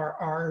sell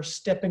are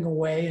stepping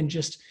away and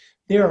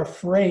they're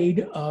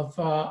afraid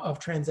of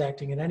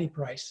transacting at any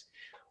price.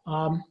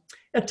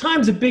 At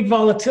times of big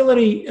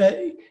volatility,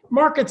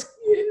 markets,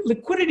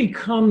 liquidity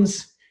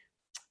comes,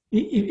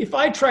 if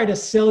I try to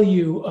sell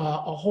you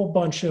a whole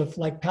bunch of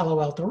like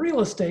Palo Alto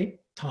real estate,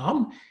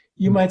 Tom,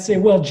 you might say,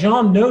 well,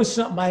 John knows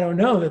something I don't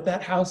know,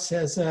 that house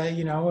has a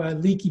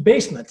leaky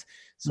basement,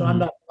 so I'm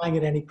not buying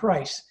at any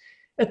price.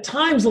 At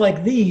times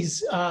like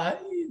these,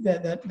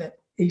 that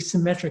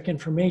asymmetric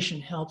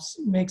information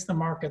makes the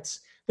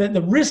markets,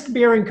 the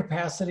risk-bearing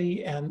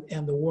capacity and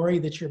the worry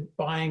that you're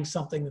buying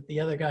something that the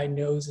other guy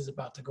knows is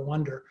about to go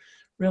under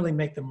really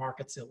make the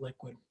markets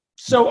illiquid.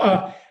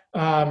 So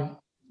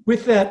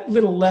with that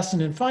little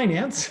lesson in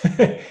finance,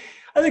 I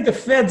think the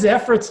Fed's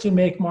efforts to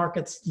make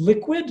markets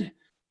liquid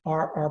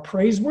are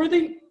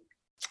praiseworthy.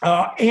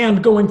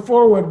 And going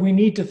forward, we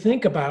need to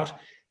think about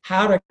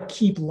how to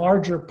keep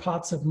larger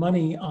pots of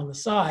money on the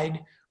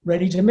side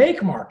ready to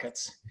make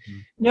markets.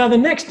 Now, the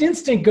next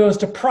instinct goes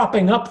to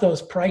propping up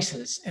those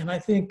prices. And I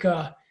think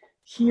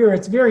here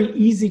it's very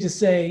easy to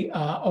say,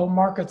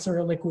 markets are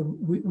illiquid,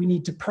 we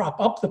need to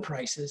prop up the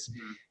prices.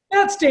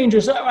 That's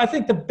dangerous. I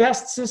think the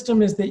best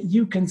system is that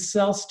you can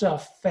sell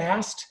stuff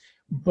fast,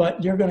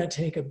 but you're going to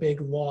take a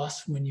big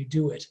loss when you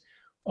do it.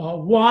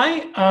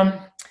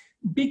 Why?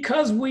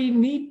 Because we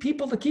need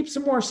people to keep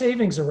some more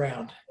savings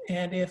around.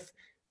 And if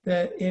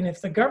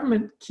the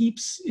government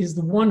is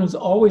the one who's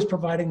always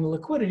providing the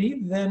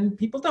liquidity, then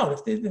people don't.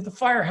 If the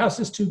firehouse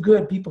is too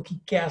good, people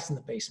keep gas in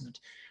the basement.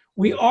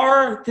 We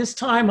are this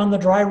time on the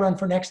dry run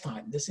for next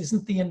time. This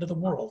isn't the end of the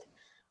world.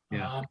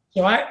 Yeah.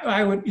 So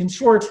I would, in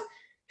short,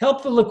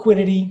 help the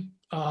liquidity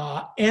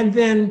and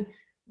then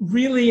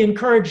really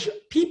encourage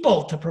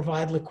people to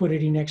provide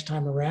liquidity next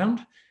time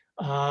around.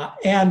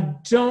 And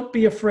don't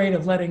be afraid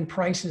of letting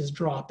prices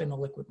drop in a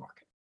liquid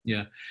market.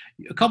 Yeah.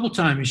 A couple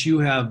times you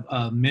have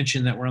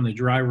mentioned that we're on the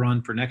dry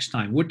run for next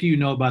time. What do you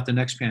know about the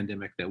next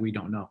pandemic that we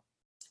don't know?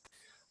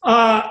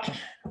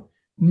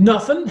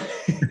 Nothing.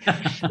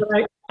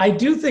 But I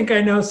do think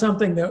I know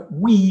something that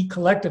we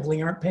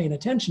collectively aren't paying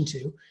attention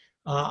to.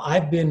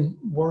 I've been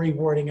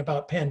worrying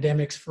about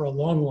pandemics for a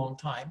long, long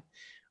time.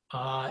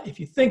 If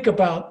you think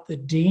about the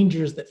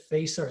dangers that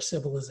face our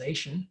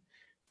civilization,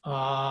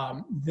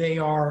 they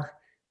are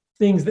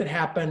things that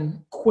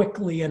happen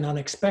quickly and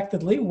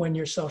unexpectedly when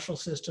your social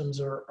systems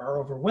are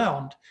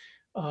overwhelmed.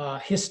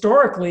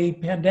 Historically,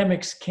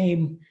 pandemics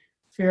came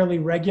fairly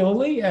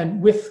regularly,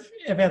 and with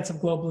events of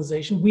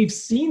globalization, we've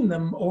seen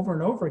them over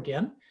and over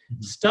again.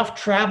 Stuff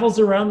travels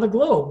around the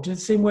globe the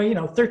same way,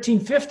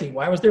 1350.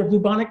 Why was there a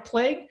bubonic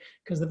plague?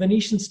 Because the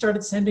Venetians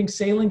started sending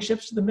sailing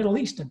ships to the Middle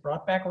East and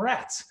brought back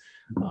rats.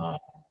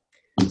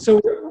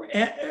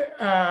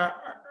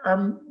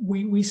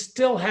 We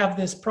still have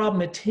this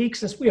problem.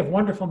 We have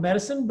wonderful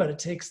medicine, but it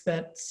takes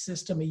that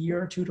system a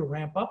year or two to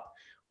ramp up.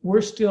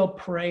 We're still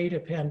prey to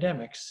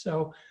pandemics.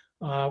 So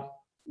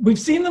we've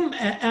seen them,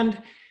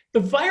 and the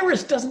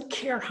virus doesn't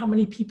care how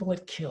many people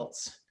it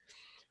kills.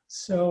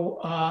 So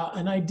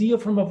an idea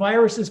from a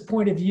virus's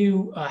point of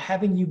view,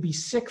 having you be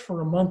sick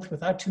for a month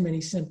without too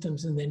many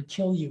symptoms and then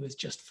kill you is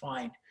just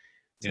fine.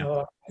 Yeah.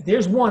 So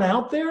there's one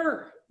out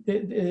there.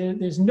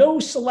 There's no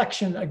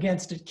selection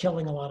against it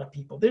killing a lot of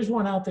people. There's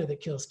one out there that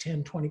kills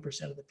 10,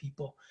 20% of the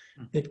people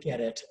that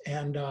get it,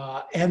 and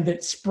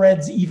that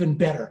spreads even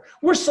better.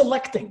 We're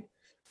selecting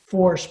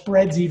for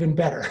spreads even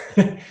better.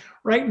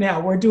 Right now,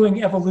 we're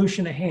doing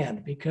evolution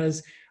ahead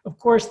because, of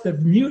course, the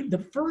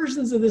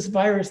versions of this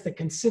virus that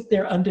can sit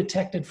there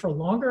undetected for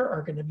longer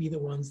are going to be the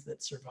ones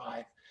that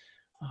survive.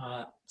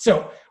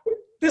 So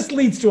this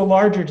leads to a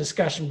larger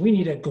discussion. We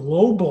need a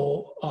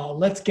global,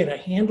 let's get a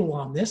handle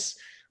on this.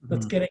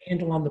 Let's get a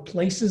handle on the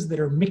places that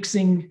are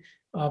mixing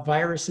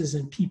viruses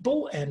and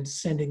people and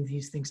sending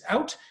these things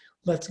out.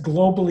 Let's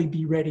globally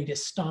be ready to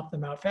stomp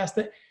them out fast.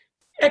 That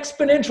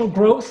exponential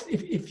growth,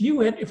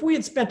 if we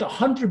had spent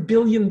 $100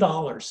 billion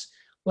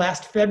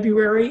last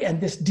February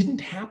and this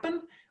didn't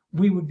happen,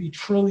 we would be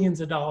trillions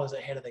of dollars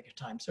ahead of the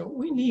time. So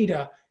we need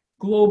a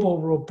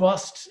global,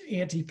 robust,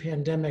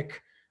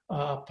 anti-pandemic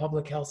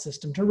public health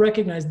system to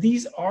recognize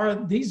these are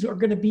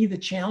going to be the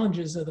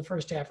challenges of the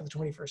first half of the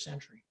 21st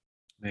century.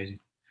 Amazing.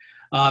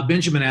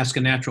 Benjamin asked a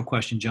natural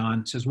question,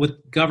 John. It says,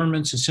 with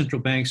governments and central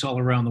banks all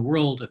around the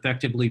world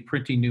effectively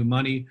printing new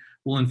money,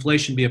 will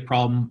inflation be a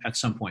problem at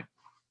some point?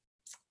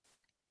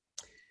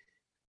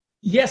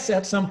 Yes,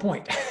 at some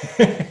point.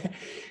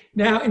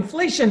 Now,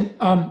 inflation,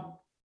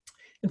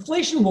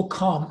 Inflation will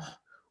come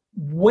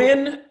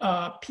when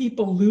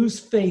people lose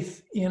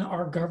faith in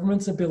our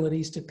government's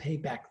abilities to pay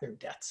back their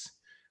debts.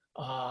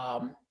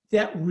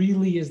 That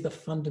really is the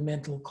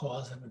fundamental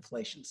cause of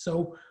inflation.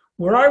 So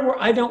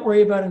I don't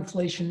worry about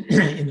inflation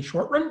in the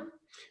short run.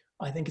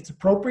 I think it's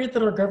appropriate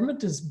that our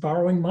government is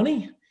borrowing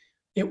money.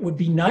 It would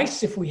be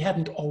nice if we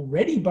hadn't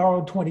already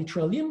borrowed 20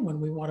 trillion when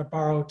we want to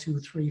borrow 2,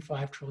 3,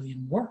 5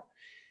 trillion more.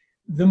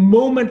 The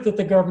moment that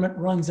the government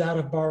runs out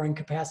of borrowing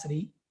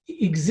capacity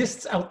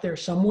exists out there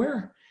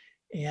somewhere.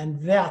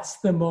 And that's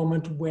the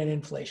moment when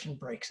inflation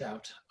breaks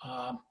out.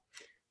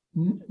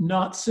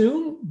 Not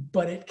soon,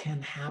 but it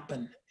can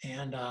happen.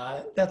 And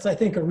that's, I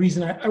think, a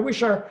reason I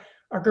wish our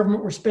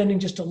government were spending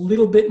just a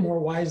little bit more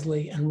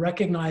wisely and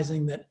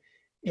recognizing that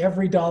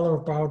every dollar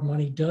of borrowed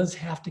money does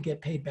have to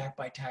get paid back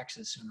by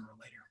taxes sooner or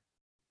later.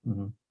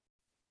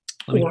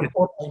 Mm-hmm.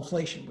 Or by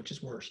inflation, which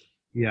is worse.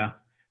 Yeah,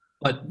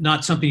 but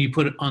not something you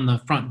put on the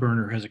front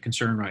burner as a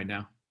concern right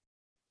now.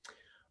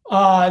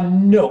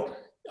 No.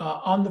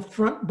 On the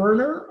front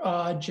burner,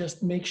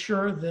 just make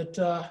sure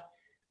that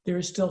there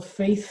is still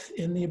faith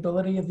in the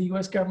ability of the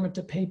U.S. government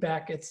to pay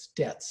back its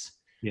debts.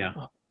 Yeah.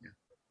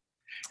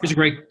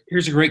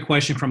 Here's a great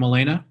question from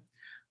Elena.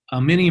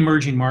 Many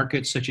emerging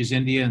markets, such as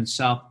India and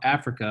South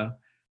Africa,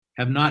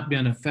 have not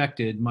been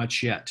affected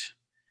much yet.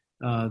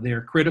 They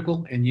are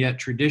critical and yet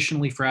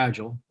traditionally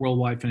fragile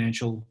worldwide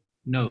financial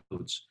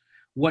nodes.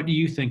 What do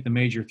you think the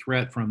major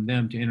threat from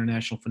them to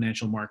international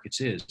financial markets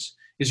is?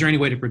 Is there any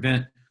way to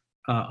prevent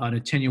an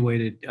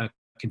attenuated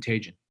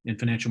contagion in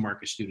financial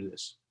markets due to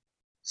this?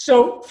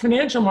 So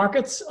financial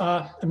markets,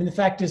 the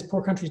fact is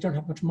poor countries don't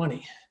have much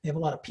money. They have a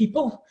lot of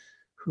people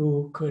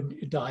who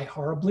could die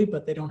horribly,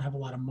 but they don't have a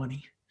lot of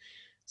money.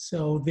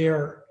 So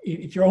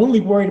if you're only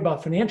worried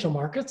about financial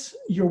markets,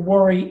 your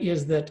worry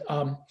is that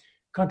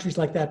countries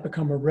like that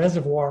become a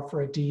reservoir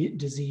for a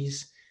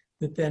disease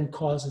that then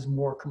causes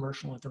more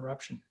commercial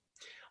interruption.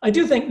 I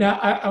do think now,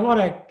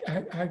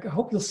 I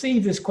hope you'll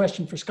save this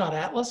question for Scott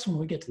Atlas when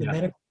we get to the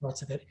medical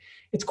parts of it.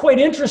 It's quite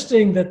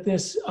interesting that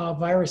this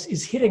virus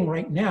is hitting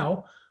right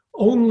now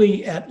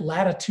only at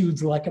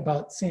latitudes like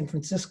about San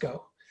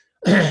Francisco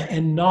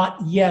and not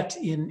yet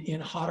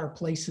in hotter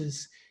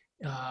places.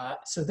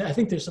 So I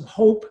think there's some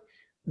hope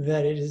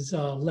that it is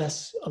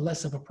less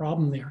of a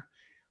problem there.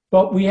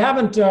 But we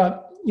haven't,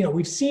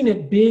 we've seen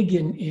it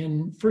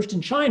big first in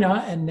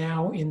China and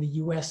now in the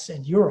US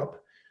and Europe.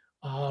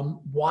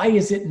 Why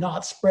is it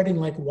not spreading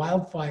like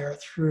wildfire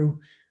through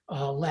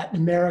Latin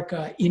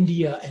America,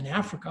 India, and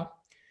Africa?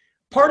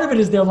 Part of it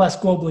is they're less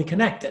globally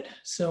connected.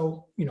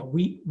 So,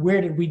 where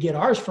did we get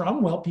ours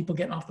from? Well, people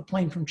getting off the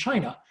plane from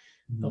China.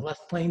 Mm-hmm. The less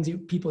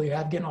people you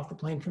have getting off the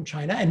plane from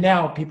China, and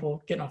now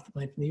people getting off the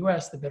plane from the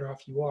US, the better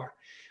off you are.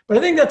 But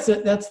I think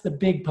that's the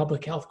big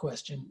public health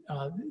question.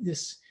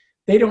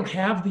 They don't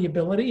have the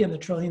ability and the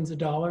trillions of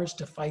dollars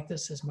to fight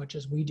this as much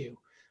as we do.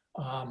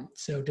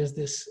 So does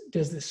this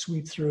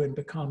sweep through and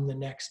become the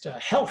next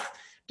health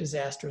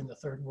disaster in the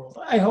third world?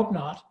 I hope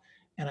not,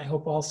 and I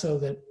hope also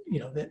that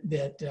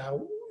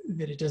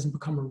that it doesn't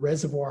become a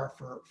reservoir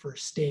for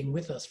staying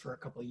with us for a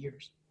couple of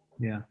years.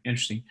 Yeah,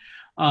 interesting.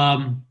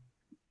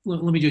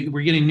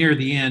 We're getting near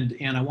the end,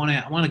 and I want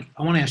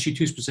to ask you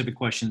two specific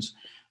questions.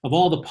 Of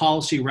all the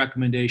policy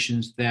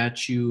recommendations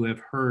that you have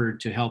heard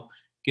to help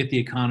get the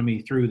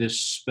economy through this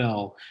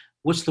spell,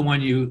 what's the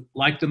one you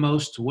like the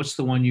most? What's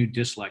the one you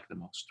dislike the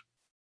most?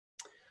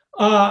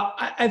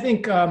 I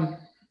think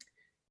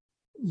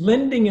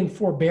lending and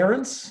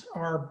forbearance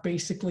are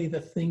basically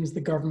the things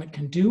the government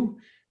can do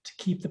to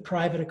keep the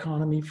private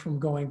economy from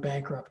going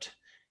bankrupt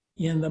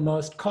in the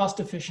most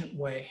cost-efficient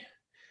way.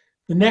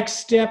 The next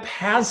step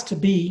has to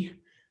be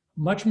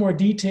much more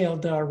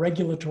detailed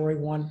regulatory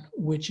one,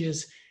 which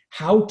is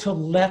how to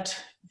let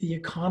the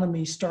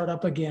economy start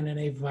up again in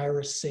a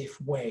virus-safe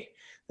way.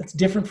 That's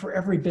different for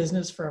every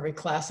business, for every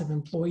class of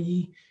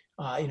employee.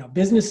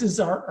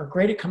 Businesses are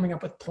great at coming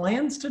up with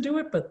plans to do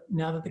it, but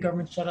now that the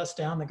government shut us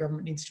down, the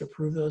government needs to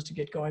approve those to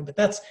get going. But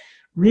that's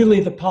really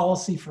the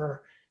policy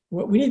for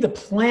what we need, the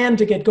plan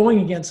to get going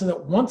again, so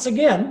that once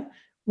again,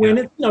 when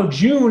it's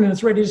June and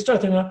it's ready to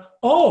start, they're going,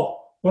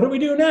 what do we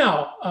do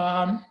now?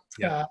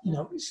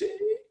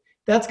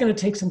 That's going to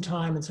take some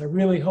time, and so I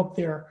really hope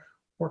they're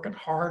working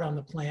hard on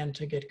the plan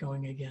to get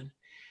going again.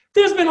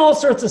 There's been all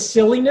sorts of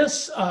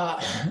silliness.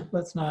 I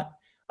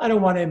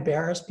don't want to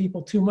embarrass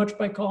people too much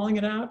by calling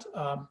it out.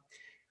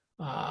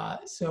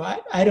 So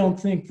I don't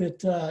think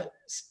that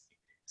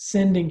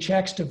sending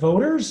checks to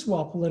voters,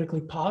 while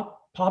politically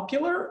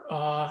popular,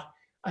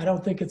 I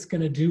don't think it's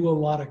going to do a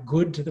lot of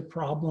good to the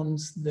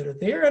problems that are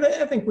there. And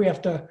I think we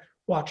have to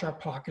watch our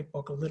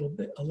pocketbook a little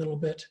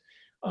bit.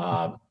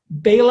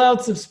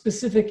 Bailouts of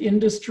specific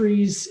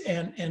industries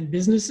and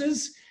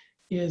businesses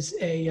is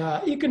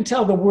you can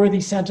tell the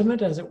worthy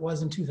sentiment as it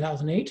was in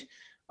 2008.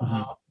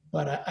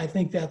 But I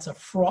think that's a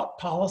fraught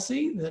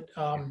policy that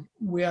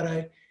we ought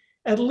to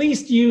at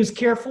least use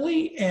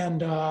carefully, and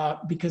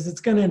because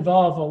it's going to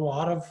involve a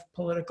lot of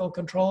political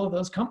control of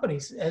those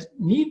companies,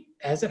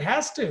 as it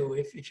has to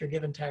if you're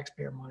giving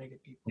taxpayer money to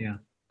people. Yeah,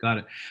 Got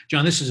it.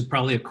 John, this is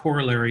probably a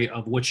corollary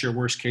of what's your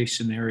worst case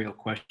scenario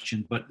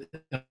question, but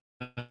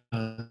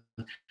uh,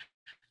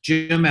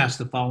 Jim asked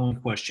the following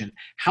question.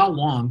 How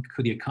long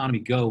could the economy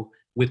go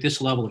with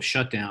this level of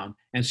shutdown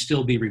and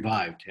still be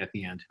revived at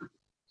the end?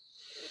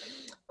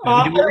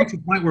 Do we reach a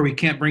point where we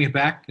can't bring it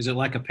back? Is it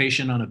like a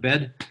patient on a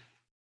bed?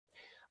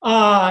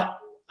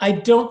 I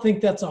don't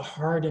think that's a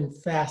hard and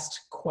fast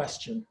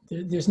question.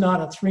 There's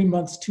not a 3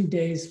 months, 2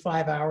 days,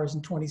 5 hours,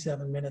 and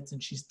 27 minutes,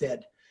 and she's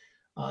dead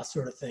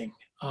sort of thing.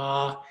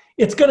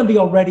 It's going to be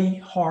already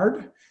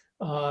hard.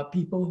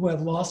 People who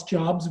have lost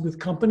jobs with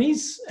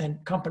companies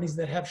and companies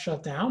that have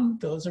shut down,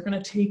 those are going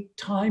to take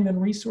time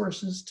and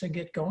resources to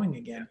get going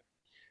again.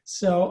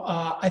 So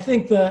I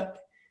think the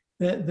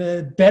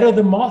better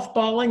the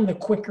mothballing, the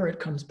quicker it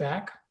comes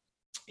back.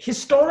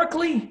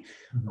 Historically,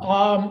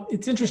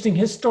 it's interesting.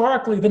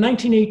 Historically, the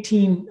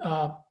 1918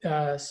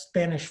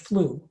 Spanish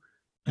flu,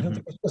 I don't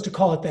think we're supposed to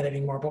call it that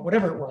anymore, but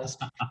whatever it was,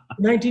 the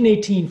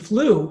 1918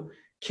 flu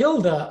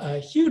killed a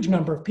huge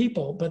number of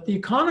people, but the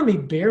economy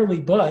barely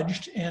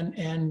budged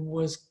and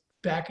was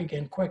back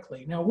again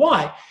quickly. Now,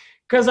 why?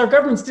 Because our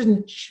governments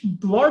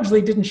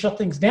largely didn't shut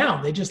things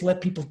down. They just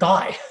let people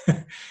die.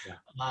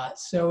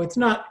 So it's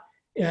not,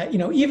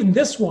 even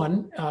this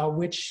one,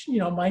 which,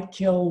 might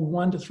kill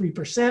 1% to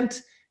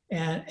 3%,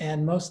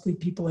 and mostly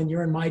people in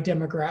your and my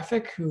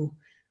demographic who,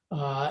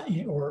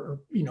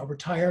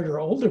 retired or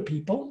older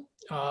people,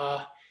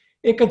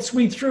 it could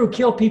sweep through,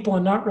 kill people,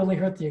 and not really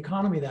hurt the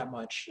economy that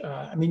much.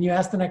 You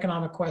asked an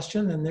economic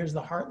question, and there's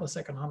the heartless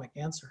economic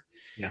answer.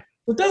 Yeah.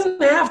 It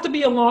doesn't have to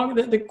be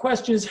the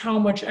question is how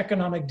much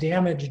economic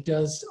damage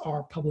does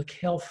our public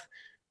health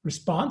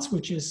response,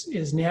 which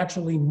is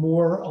naturally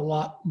a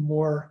lot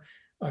more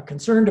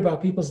concerned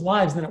about people's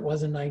lives than it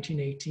was in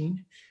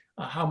 1918.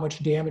 How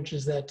much damage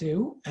does that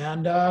do?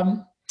 And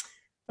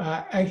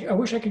I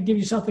wish I could give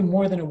you something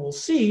more than it will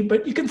see,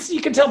 but you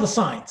can tell the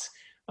signs.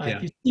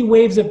 If you see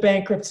waves of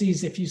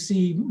bankruptcies, if you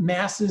see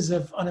masses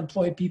of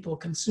unemployed people,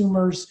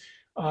 consumers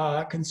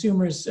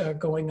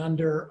going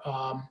under,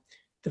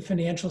 the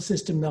financial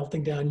system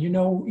melting down,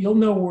 you'll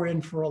know we're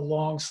in for a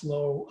long,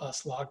 slow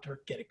slog to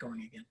get it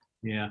going again.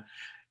 Yeah.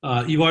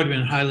 You've already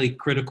been highly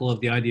critical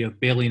of the idea of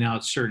bailing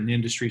out certain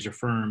industries or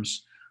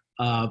firms.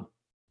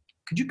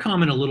 Could you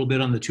comment a little bit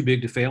on the too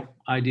big to fail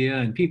idea?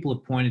 And people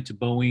have pointed to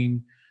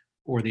Boeing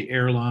or the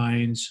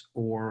airlines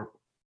or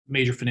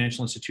major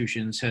financial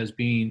institutions as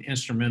being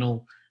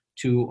instrumental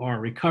to our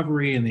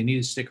recovery, and they need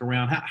to stick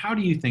around. How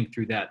do you think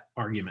through that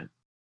argument?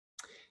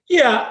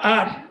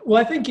 Yeah,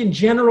 well, I think in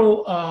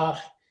general,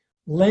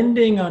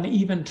 lending on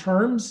even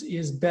terms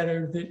is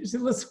better.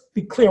 Let's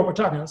be clear what we're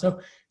talking about. So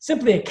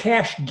simply a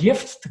cash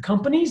gift to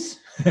companies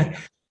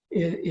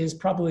is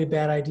probably a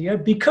bad idea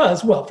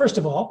because, well, first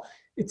of all,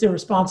 it's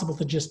irresponsible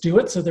to just do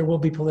it. So there will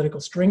be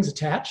political strings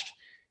attached.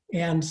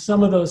 And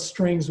some of those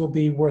strings will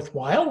be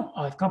worthwhile.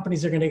 If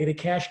companies are going to get a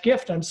cash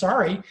gift, I'm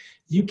sorry,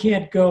 you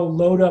can't go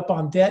load up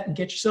on debt and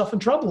get yourself in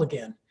trouble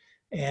again.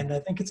 And I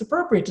think it's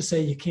appropriate to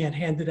say you can't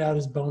hand it out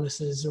as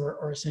bonuses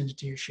or send it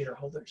to your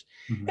shareholders.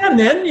 Mm-hmm. And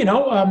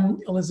then,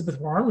 Elizabeth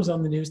Warren was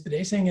on the news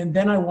today saying, and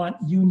then I want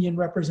union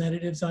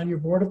representatives on your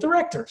board of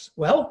directors.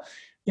 Well,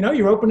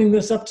 you're opening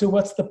this up to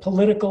what's the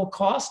political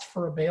cost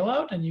for a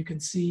bailout. And you can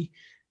see,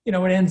 it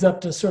ends up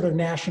to sort of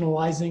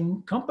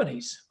nationalizing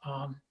companies.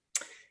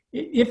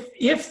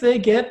 If they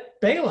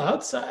get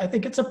bailouts, I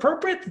think it's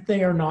appropriate that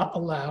they are not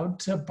allowed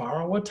to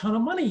borrow a ton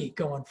of money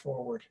going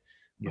forward.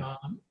 Yeah.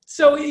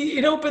 So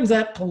it opens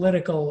that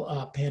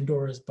political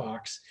Pandora's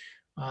box.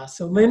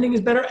 So lending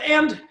is better,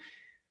 and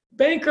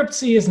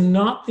bankruptcy is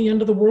not the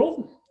end of the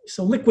world.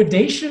 So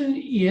liquidation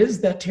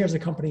that tears a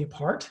company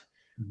apart.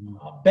 Mm-hmm.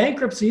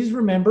 Bankruptcies,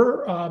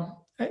 remember,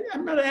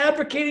 I'm not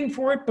advocating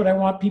for it, but I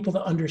want people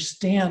to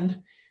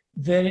understand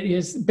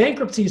that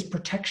bankruptcy is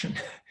protection.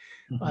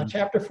 Mm-hmm.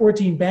 Chapter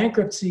 14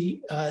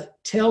 bankruptcy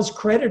tells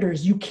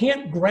creditors you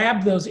can't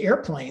grab those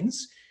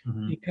airplanes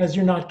because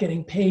you're not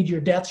getting paid your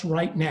debts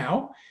right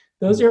now.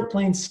 Those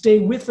airplanes stay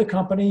with the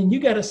company and you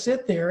got to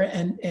sit there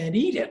and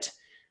eat it.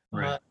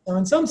 Right. So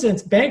in some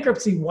sense,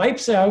 bankruptcy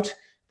wipes out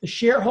the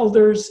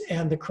shareholders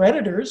and the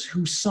creditors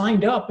who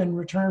signed up in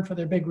return for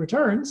their big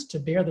returns to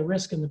bear the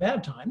risk in the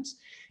bad times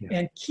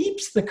and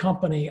keeps the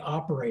company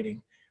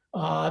operating.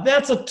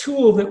 That's a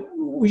tool that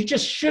we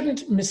just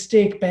shouldn't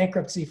mistake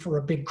bankruptcy for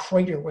a big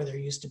crater where there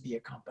used to be a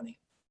company.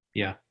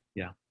 Yeah.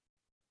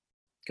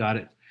 Got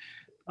it.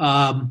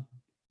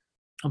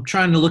 I'm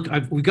trying to look.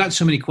 We've got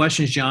so many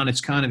questions, John.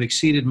 It's kind of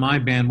exceeded my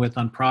bandwidth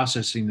on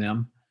processing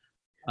them.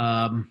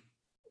 Do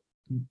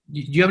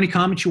you have any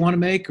comments you want to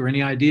make or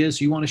any ideas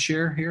you want to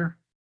share here?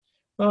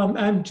 Well,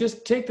 I'm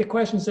just take the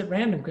questions at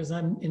random because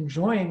I'm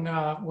enjoying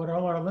what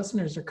all our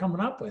listeners are coming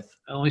up with.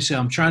 Let me say,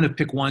 I'm trying to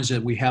pick ones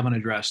that we haven't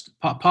addressed.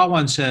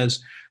 Pawan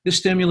says, this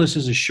stimulus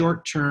is a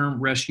short-term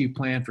rescue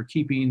plan for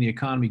keeping the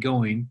economy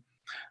going.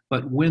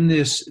 But when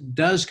this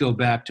does go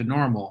back to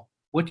normal,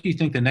 what do you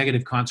think the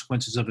negative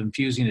consequences of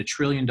infusing $1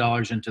 trillion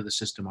into the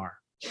system are?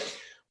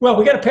 Well,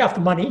 we got to pay off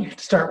the money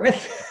to start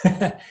with.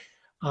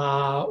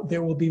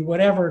 There will be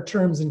whatever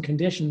terms and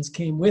conditions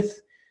came with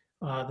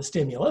the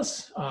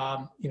stimulus.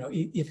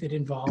 If it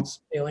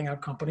involves bailing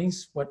out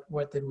companies,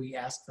 what did we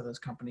ask for those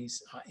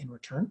companies in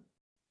return?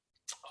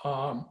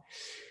 And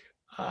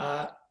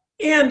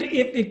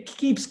if it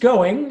keeps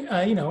going,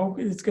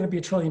 it's going to be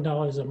 $1 trillion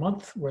a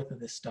month worth of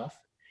this stuff.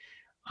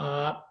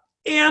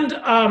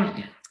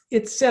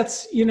 It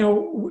sets,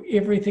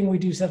 everything we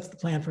do sets the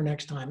plan for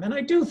next time. And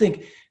I do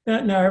think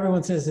that now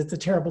everyone says it's a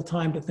terrible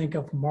time to think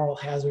of moral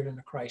hazard in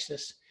a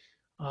crisis.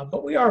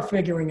 But we are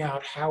figuring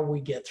out how we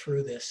get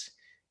through this.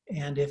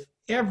 And if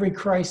every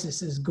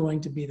crisis is going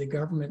to be the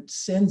government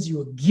sends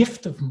you a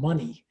gift of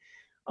money,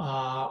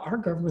 our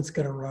government's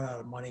going to run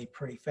out of money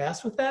pretty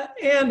fast with that.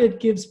 And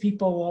it gives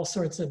people all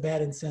sorts of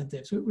bad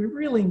incentives. We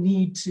really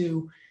need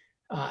to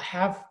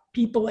have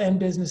people and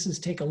businesses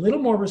take a little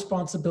more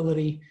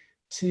responsibility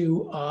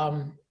to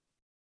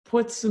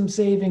put some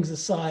savings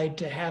aside,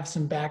 to have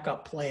some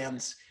backup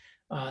plans.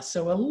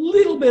 So a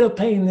little bit of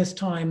pain this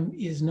time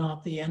is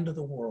not the end of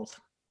the world.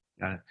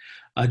 Got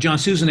it. John,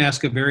 Susan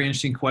asked a very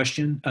interesting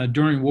question.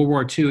 During World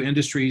War II,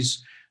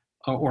 industries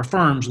or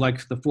firms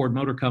like the Ford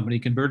Motor Company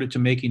converted to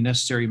making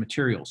necessary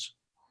materials.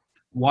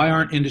 Why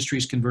aren't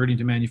industries converting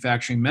to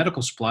manufacturing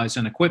medical supplies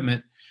and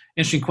equipment?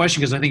 Interesting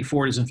question, because I think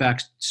Ford is in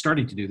fact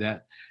starting to do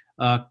that.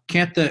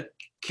 Can't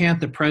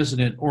the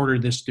president order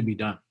this to be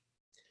done?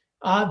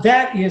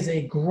 That is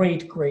a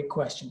great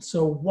question.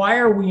 So why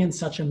are we in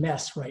such a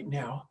mess right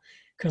now?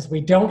 Because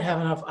we don't have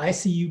enough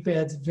ICU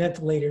beds,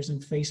 ventilators,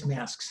 and face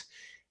masks.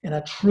 And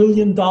 $1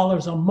 trillion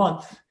a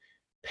month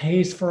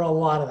pays for a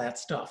lot of that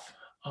stuff.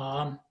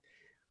 $1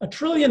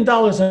 trillion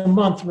a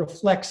month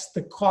reflects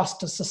the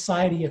cost to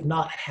society of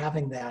not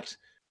having that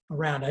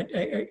around.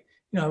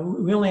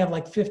 We only have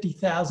like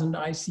 50,000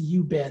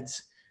 ICU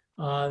beds.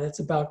 That's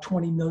about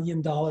 $20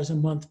 million a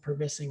month per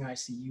missing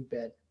ICU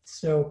bed.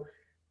 So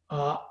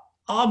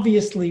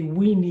obviously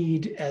we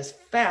need as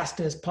fast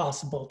as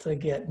possible to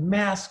get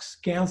masks,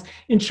 gowns.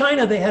 In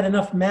China, they had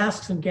enough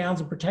masks and gowns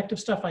and protective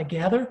stuff, I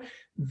gather,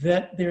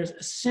 that there's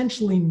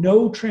essentially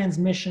no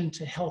transmission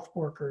to health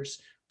workers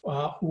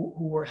who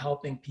were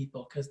helping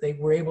people, because they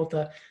were able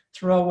to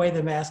throw away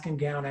the mask and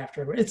gown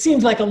after. It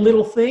seems like a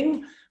little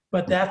thing,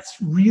 but that's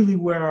really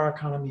where our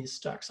economy is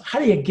stuck. So how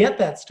do you get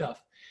that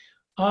stuff?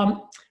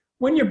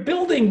 When you're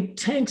building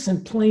tanks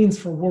and planes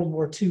for World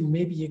War II,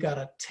 maybe you got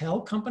to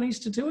tell companies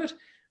to do it.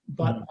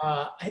 But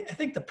I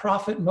think the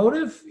profit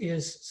motive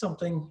is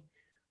something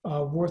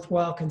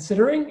worthwhile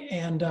considering.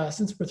 And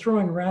since we're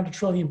throwing around $1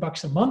 trillion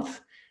a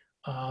month,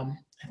 I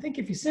think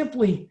if you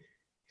simply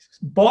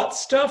bought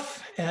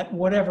stuff at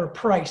whatever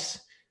price,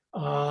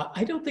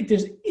 I don't think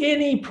there's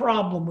any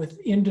problem with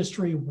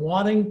industry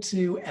wanting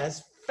to,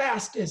 as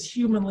fast as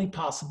humanly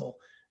possible,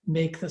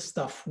 make the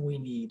stuff we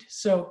need.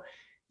 So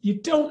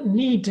you don't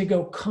need to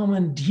go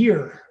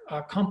commandeer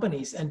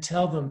companies and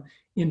tell them,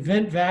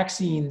 invent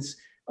vaccines,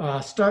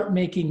 start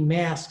making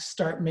masks,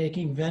 start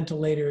making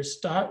ventilators,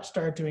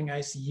 start doing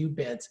ICU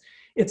beds.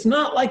 It's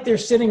not like they're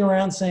sitting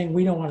around saying,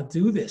 we don't want to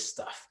do this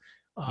stuff.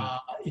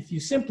 If you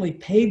simply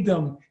paid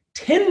them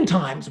 10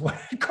 times what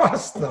it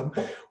costs them,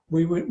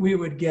 we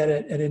would get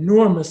an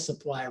enormous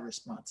supply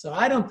response. So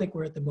I don't think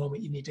we're at the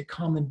moment you need to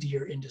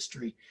commandeer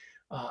industry.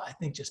 I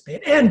think just pay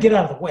it and get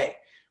out of the way.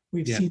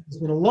 We've seen there's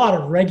been a lot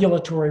of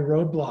regulatory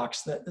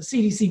roadblocks that the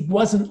CDC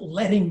wasn't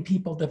letting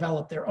people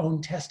develop their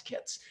own test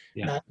kits.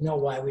 Not know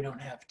why we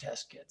don't have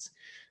test kits.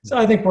 So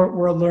I think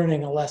we're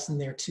learning a lesson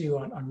there too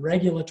on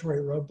regulatory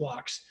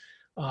roadblocks.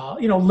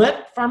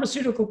 Let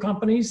pharmaceutical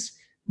companies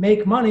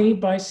make money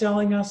by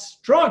selling us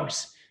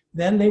drugs.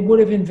 Then they would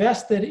have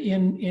invested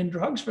in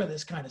drugs for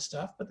this kind of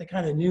stuff, but they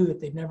kind of knew that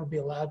they'd never be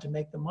allowed to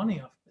make the money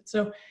off of it.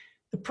 So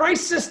the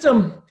price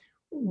system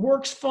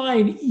works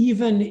fine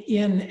even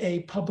in a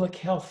public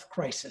health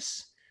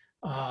crisis.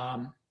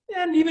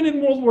 And even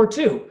in World War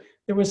II,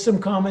 there was some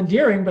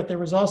commandeering, but there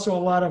was also a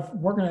lot of,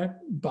 we're going to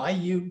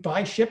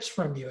buy ships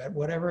from you at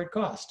whatever it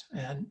cost.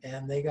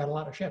 And they got a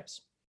lot of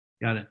ships.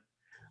 Got it.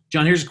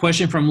 John, here's a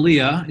question from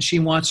Leah. She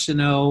wants to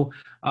know,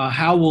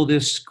 how will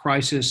this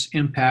crisis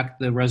impact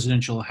the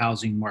residential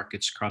housing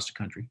markets across the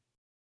country?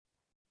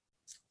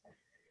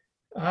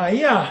 I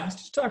was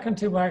just talking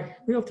to my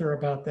realtor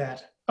about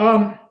that.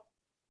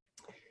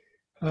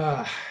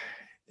 The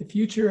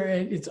future,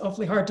 it's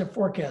awfully hard to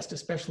forecast,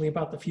 especially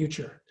about the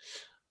future.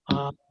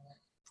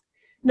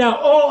 Now,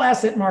 all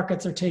asset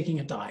markets are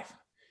taking a dive.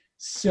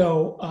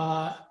 So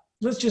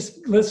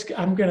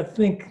I'm going to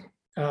think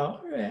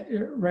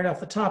right off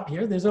the top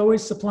here, there's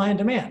always supply and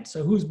demand.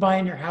 So who's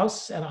buying your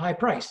house at a high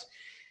price?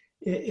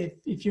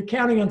 If you're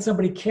counting on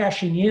somebody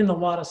cashing in a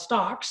lot of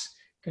stocks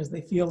because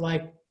they feel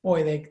like,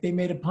 boy, they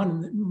made a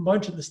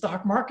bunch of the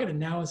stock market and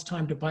now it's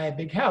time to buy a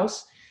big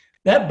house,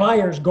 that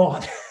buyer's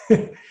gone.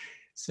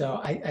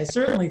 So I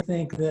certainly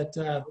think that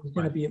there's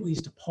going to be at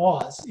least a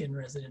pause in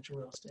residential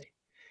real estate.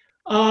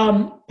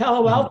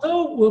 Palo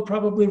Alto will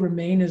probably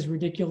remain as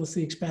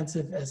ridiculously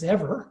expensive as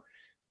ever.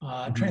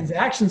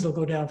 Transactions will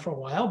go down for a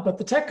while, but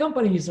the tech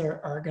companies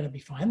are going to be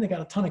fine. They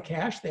got a ton of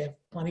cash. They have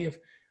plenty of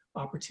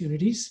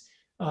opportunities.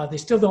 They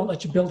still don't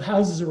let you build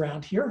houses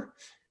around here.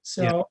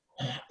 So,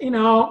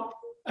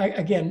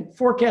 again,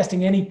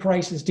 forecasting any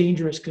price is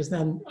dangerous because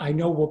then I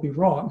know we'll be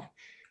wrong.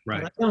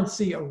 Right. But I don't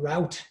see a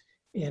route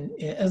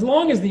as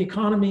long as the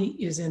economy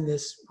is in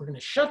this, we're going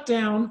to shut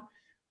down.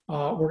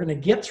 We're going to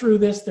get through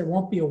this. There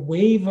won't be a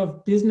wave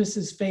of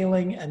businesses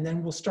failing, and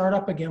then we'll start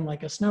up again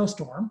like a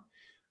snowstorm.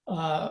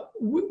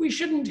 We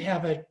shouldn't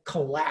have a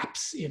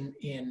collapse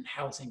in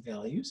housing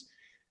values.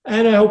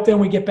 And I hope then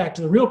we get back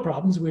to the real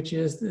problems, which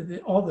is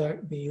all the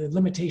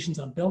limitations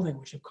on building,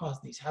 which have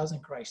caused these housing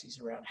crises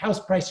around.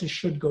 House prices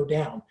should go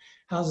down.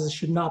 Houses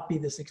should not be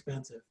this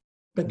expensive.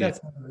 But that's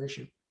another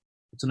issue.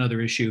 It's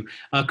another issue.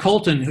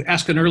 Colton, who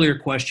asked an earlier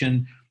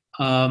question,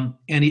 and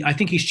I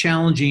think he's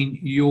challenging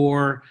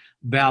your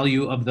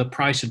value of the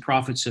price and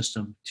profit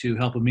system to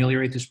help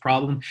ameliorate this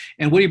problem.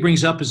 And what he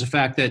brings up is the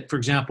fact that, for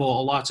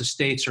example, lots of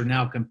states are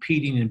now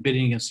competing and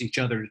bidding against each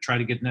other to try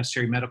to get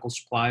necessary medical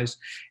supplies.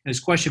 And his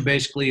question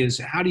basically is,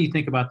 how do you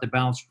think about the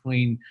balance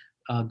between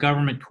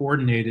government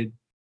coordinated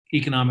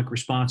economic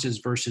responses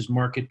versus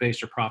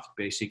market-based or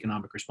profit-based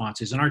economic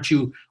responses? And aren't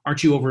you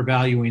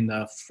overvaluing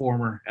the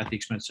former at the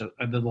expense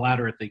of the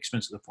latter at the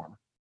expense of the former?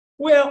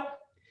 Well,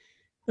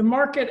 the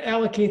market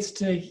allocates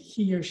to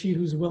he or she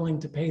who's willing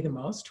to pay the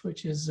most,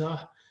 which is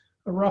a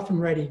rough and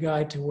ready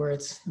guide to where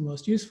it's the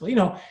most useful.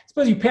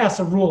 Suppose you pass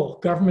a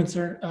rule: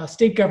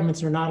 state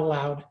governments are not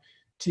allowed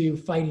to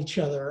fight each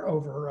other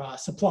over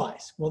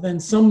supplies. Well, then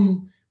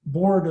some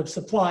board of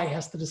supply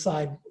has to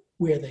decide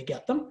where they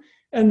get them,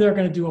 and they're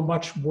going to do a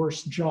much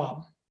worse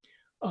job.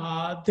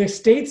 The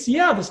states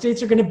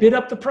are going to bid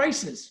up the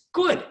prices.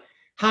 Good.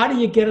 How do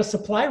you get a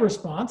supply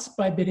response?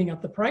 By bidding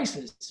up the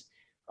prices.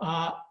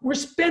 We're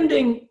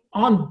spending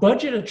on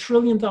budget $1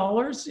 trillion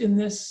in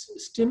this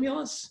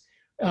stimulus.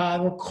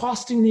 We're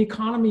costing the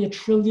economy $1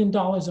 trillion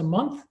a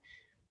month.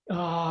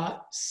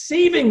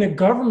 Saving the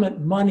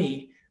government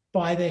money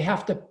by they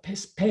have to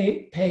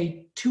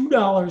pay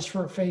 $2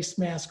 for a face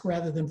mask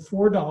rather than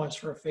 $4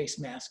 for a face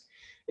mask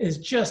is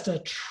just a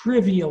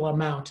trivial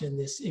amount in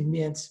this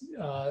immense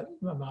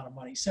amount of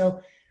money.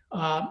 So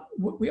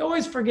we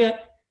always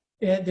forget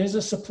there's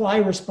a supply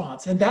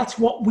response, and that's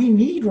what we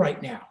need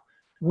right now.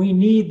 We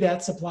need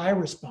that supply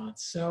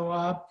response.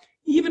 So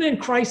even in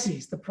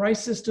crises, the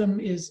price system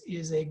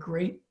is a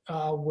great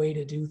way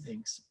to do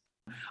things.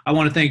 I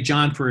want to thank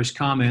John for his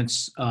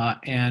comments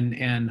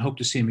and hope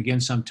to see him again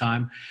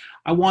sometime.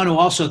 I want to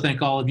also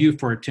thank all of you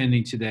for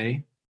attending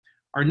today.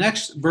 Our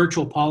next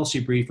virtual policy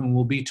briefing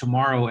will be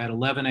tomorrow at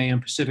 11 a.m.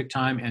 Pacific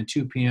Time and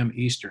 2 p.m.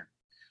 Eastern.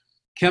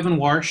 Kevin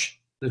Warsh,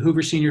 the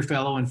Hoover Senior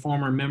Fellow and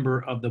former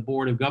member of the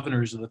Board of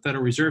Governors of the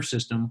Federal Reserve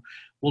System,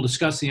 will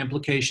discuss the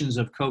implications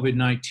of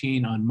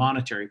COVID-19 on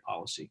monetary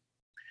policy.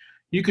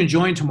 You can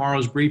join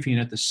tomorrow's briefing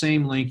at the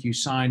same link you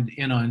signed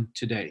in on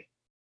today.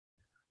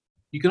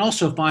 You can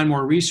also find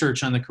more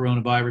research on the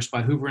coronavirus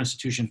by Hoover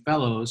Institution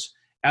Fellows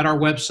at our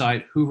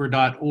website,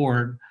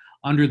 hoover.org,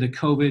 under the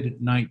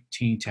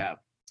COVID-19 tab.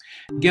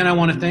 Again, I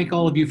want to thank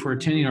all of you for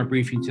attending our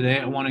briefing today.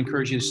 I want to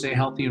encourage you to stay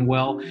healthy and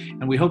well,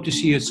 and we hope to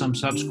see you at some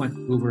subsequent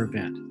Hoover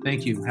event.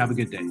 Thank you. Have a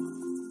good day.